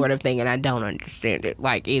sort of thing, and I don't understand it.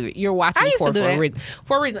 Either you're watching porn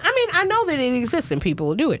for a reason. I mean, I know that it exists and people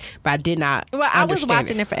will do it, but I did not. Well, I was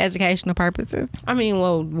watching it for educational purposes. I mean,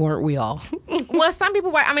 well, weren't we all? Well, some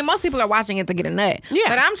people. Most people are watching it to get a nut. Yeah.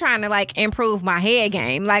 But I'm trying to improve my head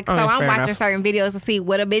game. So I'm watching certain videos to see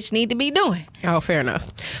what a bitch need to be doing. Oh, fair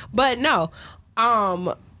enough. But no,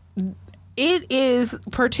 it is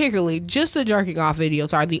particularly just the jerking off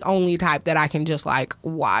videos are the only type that I can just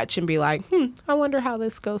watch and be like, I wonder how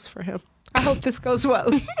this goes for him. I hope this goes well.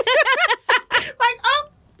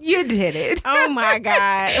 You did it. Oh my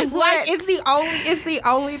God. Like it's the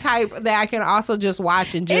only type that I can also just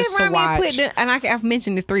watch and just to watch. I've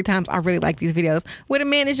mentioned this 3 times. I really like these videos where the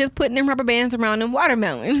man is just putting them rubber bands around them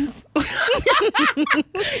watermelons. Yeah, no,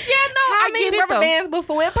 How I many get it rubber though. bands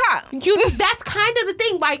before it pop? That's kind of the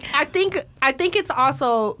thing. Like I think it's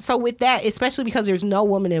also so with that, especially because there's no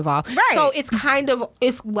woman involved. Right. So it's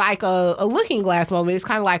like a looking glass moment. It's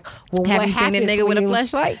kind of like, well, Have what you seen a happens nigga with a when you-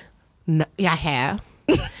 fleshlight? No, yeah, I have.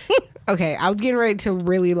 Okay, I was getting ready to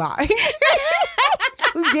really lie.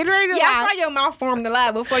 I was getting ready to Yeah, lie. I saw your mouth form to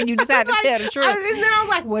lie before you decided to tell the truth. And then I was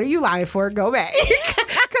like, what are you lying for? Go back.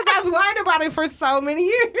 Because I've lied about it for so many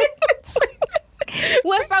years.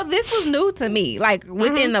 Well, so this was new to me, like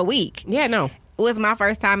within the week. Yeah, no. It was my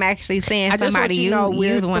first time actually seeing I just want somebody you to know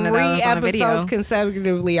we're use one of 3 those on a video. episodes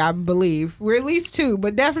consecutively, I believe. We're at least 2,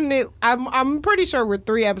 but definitely, I'm pretty sure we're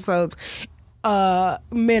 3 episodes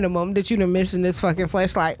minimum that you done missing this fucking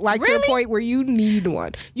fleshlight. Like to the Really? point where you need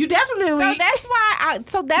one. You definitely.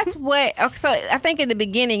 So that's why. So I think in the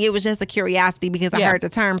beginning it was just a curiosity because I Yeah. heard the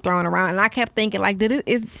term thrown around and I kept thinking like,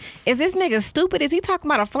 is this nigga stupid? Is he talking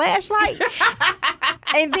about a flashlight?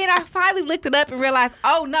 And then I finally looked it up and realized,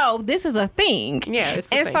 oh no, this is a thing. Yeah,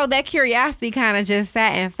 it's a and thing. so that curiosity kind of just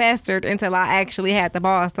sat and festered until I actually had the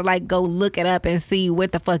balls to like go look it up and see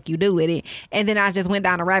what the fuck you do with it. And then I just went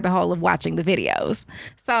down a rabbit hole of watching the videos.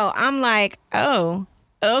 So I'm like, oh,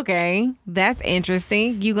 okay, that's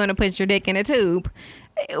interesting. You gonna put your dick in a tube?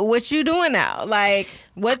 What you doing now? Like,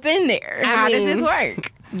 what's in there? How does this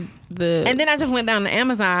work? And then I just went down to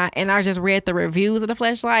Amazon and I just read the reviews of the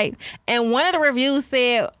fleshlight. And one of the reviews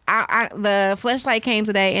said, the fleshlight came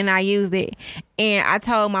today and I used it. And I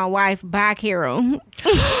told my wife, buy Carol.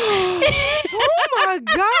 Oh my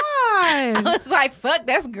I God. was like, fuck,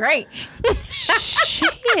 that's great.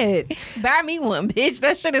 Shit. Buy me one, bitch.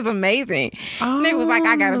 That shit is amazing. Nigga was like,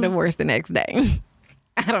 I got a divorce the next day.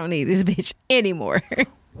 I don't need this bitch anymore.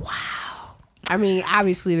 I mean,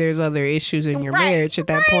 obviously there's other issues in your marriage at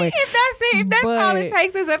that point. If that's all it But-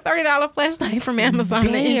 takes is a $30 fleshlight from Amazon to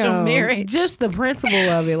end your marriage. Just the principle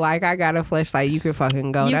of it, like I got a fleshlight, you can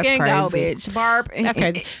fucking go. You That's can crazy. go, bitch. Barb. That's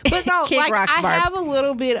crazy. But no, Kick like rocks, I Barb. have a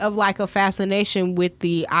little bit of like a fascination with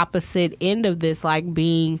the opposite end of this, like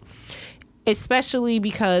being, especially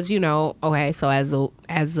because, you know, okay, so as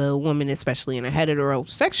a woman, especially in a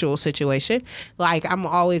heterosexual situation, like I'm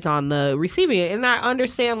always on the receiving end, and I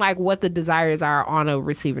understand like what the desires are on a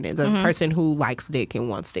receiving end. A person who likes dick and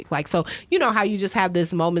wants dick. Like, so you know how you just have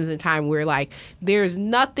this moments in time where like there's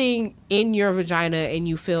nothing in your vagina and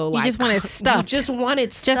you feel like just want it stuffed. You just want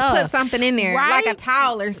it stuffed. Just put something in there, Right? like a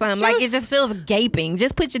towel or something. Like it Just- just feels gaping.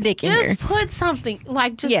 Just put your dick in there. Just put something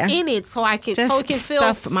like just Yeah. in it so I can Just so it can feel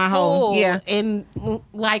stuff my hole. full Yeah. and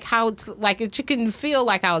like how it's like it can feel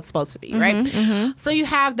like how it's supposed to be, right? Mm-hmm, So you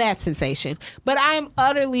have that sensation, but I'm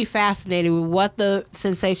utterly fascinated with what the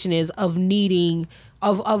sensation is of needing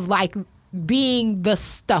of like being the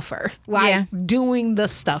stuffer, like Yeah. doing the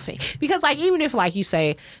stuffing, because like even if like you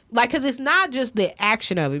say like because it's not just the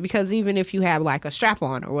action of it, because even if you have like a strap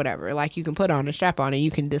on or whatever, like you can put on a strap on and you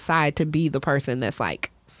can decide to be the person that's like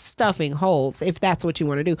stuffing holes if that's what you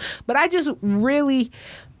want to do. But I just really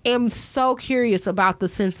am so curious about the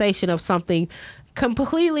sensation of something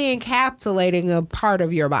completely encapsulating a part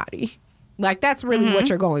of your body. Like that's really what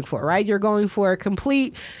you're going for, right? You're going for a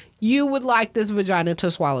complete, you would like this vagina to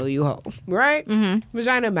swallow you whole, right?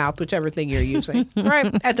 Vagina, mouth, whichever thing you're using,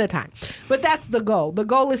 right? At the time. But that's the goal. The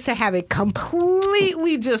goal is to have it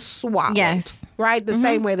completely just swallowed. Yes. Right? The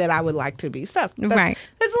same way that I would like to be stuffed. Right.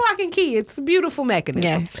 It's a lock and key. It's a beautiful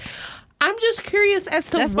mechanism. Yes. I'm just curious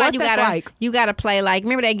as to That's why what you that's gotta like. you gotta play like,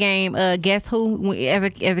 remember that game Guess Who as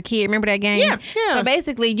a kid, remember that game? Yeah, yeah. So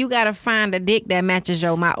basically you gotta find a dick that matches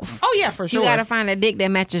your mouth. Oh yeah, for sure. You gotta find a dick that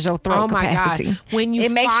matches your throat Oh, my God. capacity. When you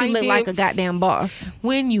it makes you find look it- like a goddamn boss.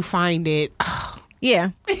 When you find it,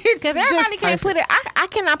 Yeah. it's Because just everybody can't perfect. put it. I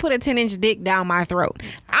cannot put a 10-inch dick down my throat.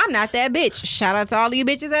 I'm not that bitch. Shout out to all you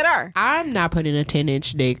bitches that are. I'm not putting a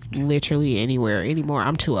 10-inch dick literally anywhere anymore.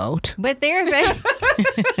 I'm too old. But there's a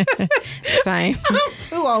same. I'm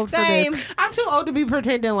too old for Same. this. I'm too old to be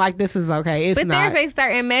pretending like this is okay. It's But not. there's a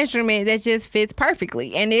certain measurement that just fits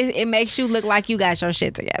perfectly, and it makes you look like you got your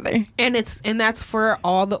shit together. and that's for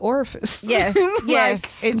all the orifice. Yes, Like,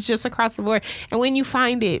 yes. it's just across the board. And when you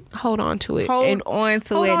find it, hold on to it. Hold and on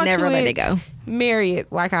to hold it. on Never to let it. it go. Marry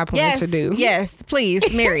it like I plan Yes, to do. yes.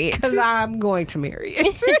 Please marry it. Because I'm going to marry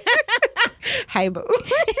it. Hey, boo.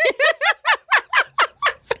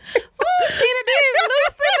 Tina D is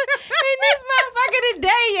loose in this motherfucker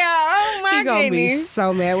today, y'all. Oh my He's going to be goodness.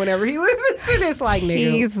 so mad whenever he listens to this. Like, nigga.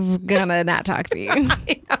 He's gonna not talk to you. I know.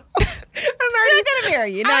 And still gonna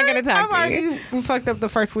marry you. Not gonna talk to you. I've already fucked up the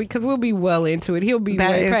first week because we'll be well into it. He'll be That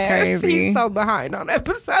way is past. crazy. He's so behind on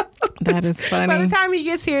episodes. That is funny. By the time he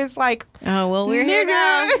gets here, it's like, Oh, well, we're here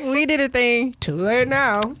now. We did a thing. too late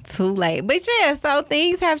now. Too late. But yeah, so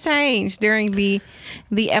things have changed during the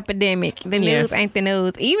epidemic. The Yeah. news ain't the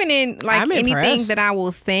news. Even in like I'm anything impressed. that I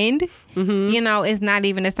will send, you know, it's not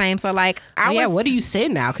even the same. So like What do you say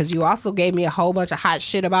now? Because you also gave me a whole bunch of hot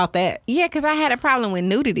shit about that. Yeah, because I had a problem with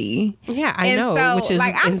nudity. Yeah, I And know, so, which is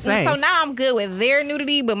like, insane. So now I'm good with their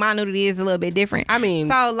nudity, but my nudity is a little bit different. I mean,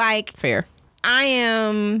 so like fair. I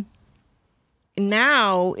am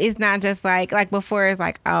now. It's not just like before. It's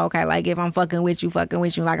like, oh, okay, like if I'm fucking with you, like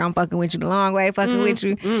I'm fucking with you the long way, fucking with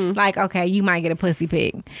you. Like, okay, you might get a pussy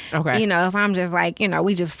pic. Okay. You know, if I'm just like, you know,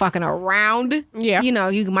 we just fucking around. Yeah. You know,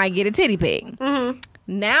 you might get a titty pic.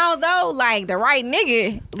 Now though, like the right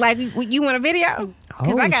nigga, like you want a video?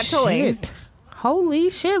 Because I got toys. Shit. Holy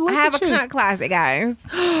shit! Look I have a at you. cunt closet, guys.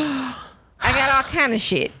 I got all kind of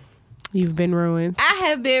shit. You've been ruined. I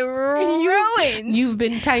have been ruined. You've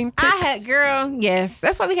been tainted. Yes.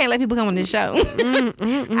 That's why we can't let people come on this show.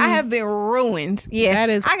 I have been ruined. Yeah. That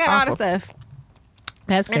is I got all awful. the stuff.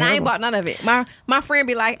 That's And I ain't terrible. bought none of it. My friend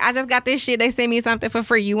be like, I just got this shit. They send me something for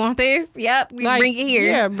free. You want this? Yep. We bring it here.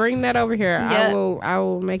 Yeah, bring that over here. Yeah. I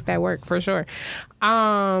will make that work for sure.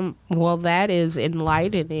 Well, that is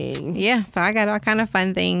enlightening. Yeah. So I got all kind of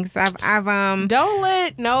fun things. I've Don't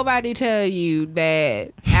let nobody tell you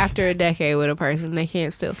that after a decade with a person, they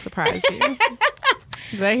can't still surprise you.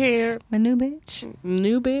 They here, my new bitch.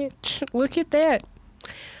 new bitch. Look at that.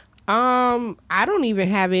 I don't even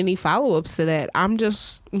have any follow-ups to that. I'm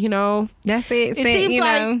just, That's it.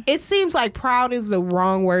 it seems like proud is the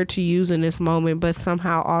wrong word to use in this moment, but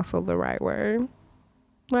somehow also the right word.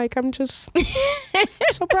 Like, I'm just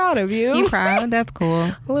so proud of you. You proud? That's cool.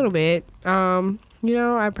 A little bit. I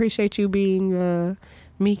appreciate you being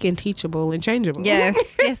meek and teachable and changeable. Yes.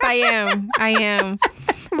 Yes, I am. I am.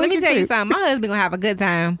 Let me at tell you you. something. My husband gonna have a good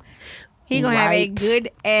time. He gonna have a Right. good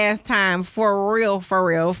ass time for real,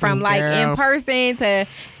 from like in Girl. person to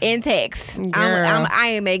in text. Girl. I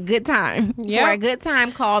am a good time. Yep. For a good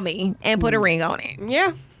time, call me and put a ring on it.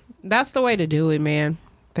 Yeah, that's the way to do it, man.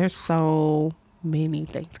 There's so many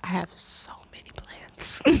things. I have so many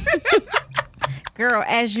plans. Girl,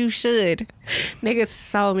 as you should. Nigga,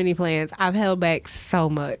 so many plans. I've held back so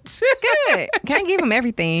much. Good. Can't give him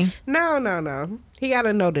everything. No. He got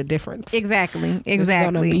to know the difference. Exactly. There's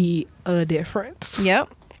going to be a difference.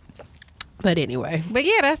 Yep. But anyway. But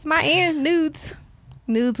yeah, that's my end. Nudes.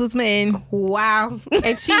 Nudes was my end. Wow.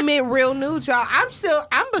 And she meant real nudes, y'all. I'm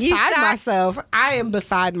beside shocked? myself. I am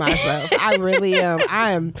beside myself. I really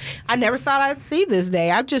am. I never thought I'd see this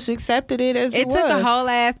day. I've just accepted it as it It took a was. whole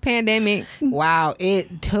ass pandemic. Wow.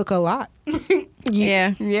 It took a lot.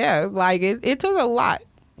 Yeah. Yeah. Like it took a lot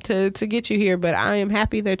to get you here, but I am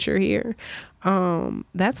happy that you're here.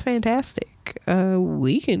 That's fantastic.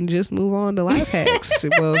 We can just move on to life hacks.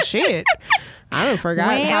 Well, shit. I done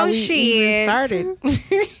forgot how we even started.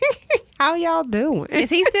 How y'all doing? Is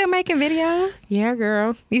he still making videos? Yeah,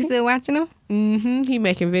 girl. You still watching them? Mm-hmm. He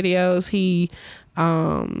making videos. He's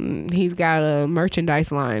got a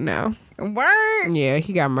merchandise line now. Word. Yeah,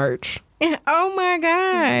 he got merch. Oh my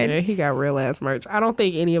God. Yeah, he got real ass merch. I don't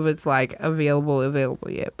think any of it's like available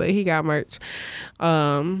yet, but he got merch.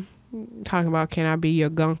 Talking about, can I be your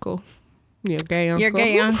gunkle? Your gay uncle. Your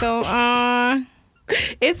gay uncle.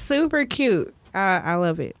 It's super cute. I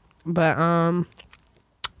love it. But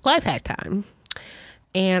life hack time.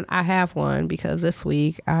 And I have one because this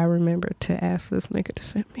week I remembered to ask this nigga to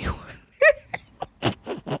send me one.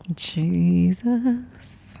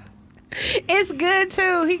 Jesus. It's good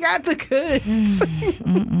too. He got the goods.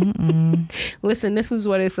 Listen, this is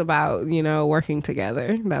what it's about, working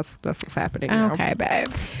together. That's what's happening now. Okay, babe.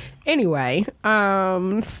 Anyway,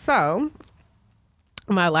 so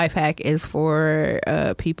my life hack is for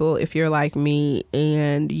people, if you're like me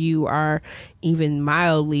and you are even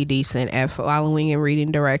mildly decent at following and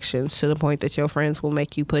reading directions to the point that your friends will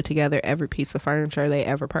make you put together every piece of furniture they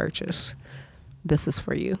ever purchase. This is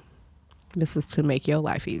for you. This is to make your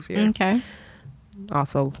life easier. Okay.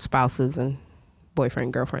 Also, spouses and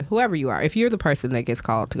boyfriend, girlfriend, whoever you are. If you're the person that gets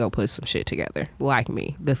called to go put some shit together, like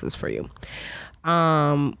me, this is for you.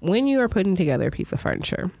 When you are putting together a piece of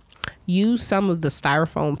furniture, use some of the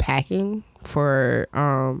styrofoam packing for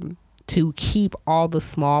to keep all the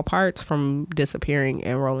small parts from disappearing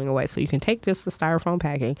and rolling away. So you can take just the styrofoam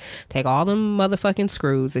packing, take all the motherfucking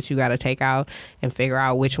screws that you got to take out and figure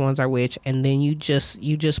out which ones are which, and then you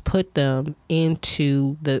just put them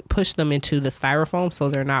push them into the styrofoam so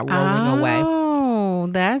they're not rolling away. Oh,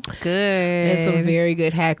 that's good. It's a very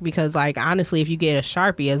good hack because, like, honestly, if you get a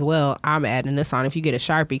Sharpie as well, I'm adding this on. If you get a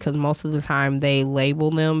Sharpie, because most of the time they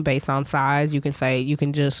label them based on size. You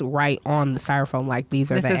can just write on the styrofoam, like,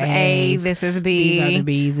 these are this the is A's. A, this is B. These are the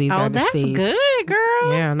B's, these are the that's C's. Good,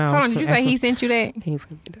 girl. Yeah, no. Hold on, did you say he sent you that? He's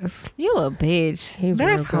going to be this. You a bitch. He's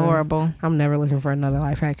That's real good. horrible. I'm never looking for another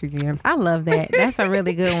life hack again. I love that. That's a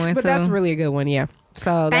really good one, But too. that's really a good one, yeah.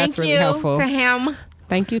 So that's really helpful. Thank you to him.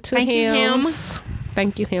 Thank you to Thank you, him.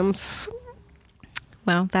 Thank you, hims.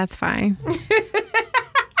 Well, that's fine.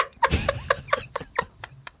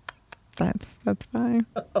 That's fine.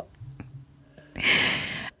 All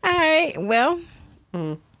right. Well,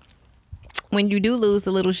 when you do lose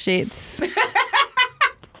the little shits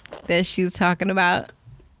that she's talking about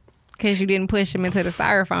because you didn't push them into the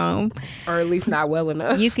styrofoam, Or at least not well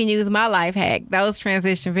enough. you can use my life hack. Those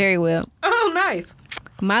transition very well. Oh, nice.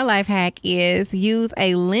 My life hack is use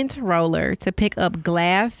a lint roller to pick up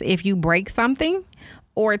glass if you break something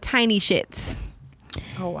or tiny shits.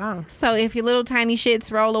 Oh, wow. So if your little tiny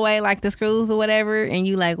shits roll away like the screws or whatever and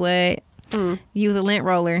you like, what? Use a lint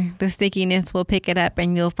roller. The stickiness will pick it up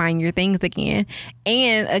and you'll find your things again.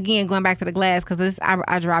 And again, going back to the glass, because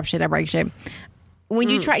I drop shit, I break shit. When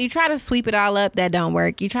you try to sweep it all up, that don't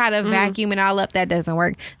work. You try to vacuum it all up, that doesn't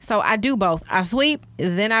work. So I do both. I sweep,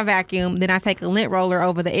 then I vacuum, then I take a lint roller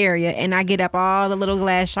over the area, and I get up all the little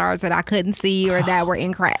glass shards that I couldn't see or that were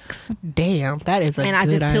in cracks. Damn, that is a And good I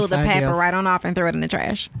just peel the idea. paper right on off and throw it in the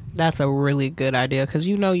trash. That's a really good idea because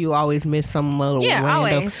you always miss some little Yeah, random,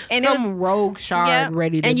 always. And some rogue shard Yep.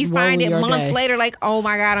 ready to and you find roll it your months day. later, like, oh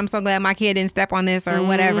my God, I'm so glad my kid didn't step on this or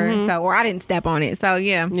whatever. So, or I didn't step on it. So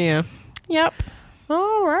yeah. Yeah. Yep.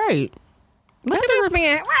 All right. Look at us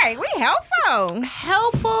being right. We helpful.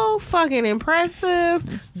 Helpful, fucking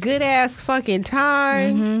impressive, good ass fucking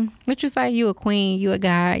time. What you say? You a queen? You a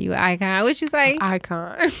god? You an icon? What you say?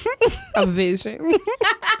 Icon. A vision.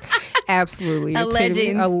 Absolutely. A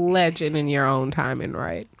legend. A legend in your own time and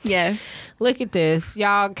right. Yes. Look at this.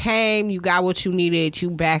 Y'all came, you got what you needed, you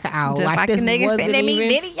back out. Just like this the niggas wasn't sending me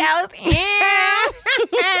even- videos.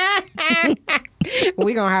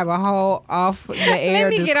 We gonna have a whole off the air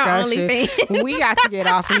me get on discussion. OnlyFans. We got to get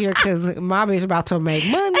off of here because my bitch about to make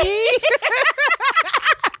money.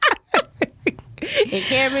 It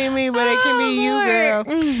can't be me, but it can be you, girl.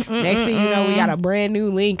 Next thing you know, we got a brand new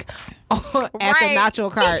link at the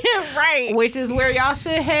nacho cart. Right. Which is where y'all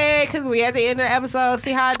should head because we at the end of the episode.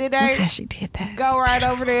 See how I did that? How she did that. Go right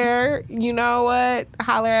over there. You know what?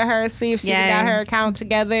 Holler at her. See if she got her account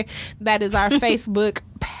together. That is our Facebook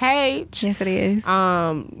page. Yes, it is.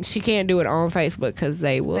 She can't do it on Facebook because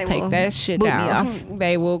they will take will that shit boot me down. off.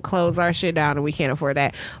 They will close our shit down and we can't afford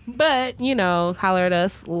that. But, holler at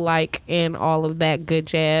us, like, and all of that good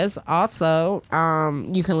jazz. Also,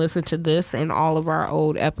 you can listen to this and all of our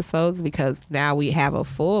old episodes because now we have a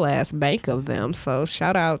full ass bank of them. So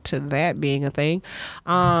shout out to that being a thing.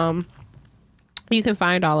 You can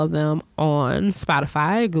find all of them on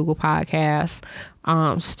Spotify, Google Podcasts,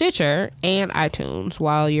 Stitcher, and iTunes.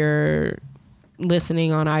 While you're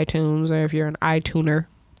listening on iTunes, or if you're an iTuner,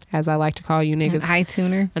 as I like to call you niggas,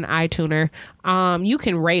 an iTuner, you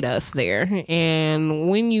can rate us there. And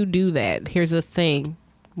when you do that, here's the thing,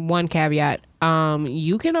 one caveat,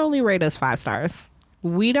 you can only rate us 5 stars.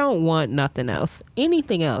 We don't want nothing else.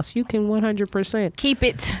 Anything else, you can 100% Keep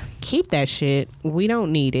it. keep that shit. We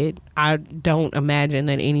don't need it. I don't imagine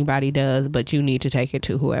that anybody does, but you need to take it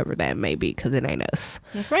to whoever that may be because it ain't us.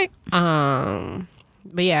 That's right.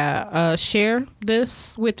 But yeah, share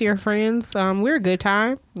this with your friends. We're a good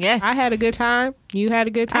time. Yes. I had a good time. You had a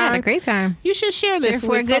good time. I had a great time. You should share Here this for a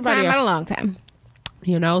with good somebody time, else. not a long time.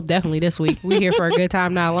 Definitely this week. We here for a good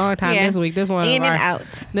time, not a long time. Yeah. This week, this one In of our, and out.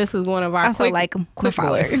 This is one of our Also, quick, like quick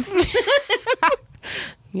followers. boys.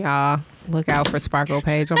 Y'all, look out for Sparkle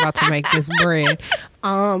Page. I'm about to make this bread.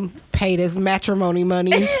 Pay this matrimony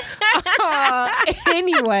monies.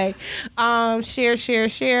 Anyway,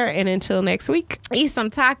 share, and until next week. Eat some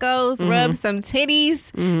tacos, rub some titties,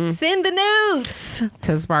 send the nudes.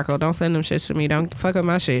 To Sparkle, don't send them shits to me. Don't fuck up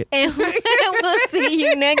my shit. And we'll see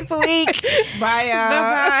you next week. Bye,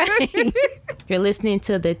 y'all. Bye-bye. You're listening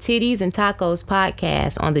to the Titties and Tacos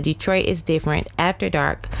podcast on the Detroit is Different After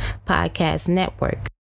Dark Podcast Network.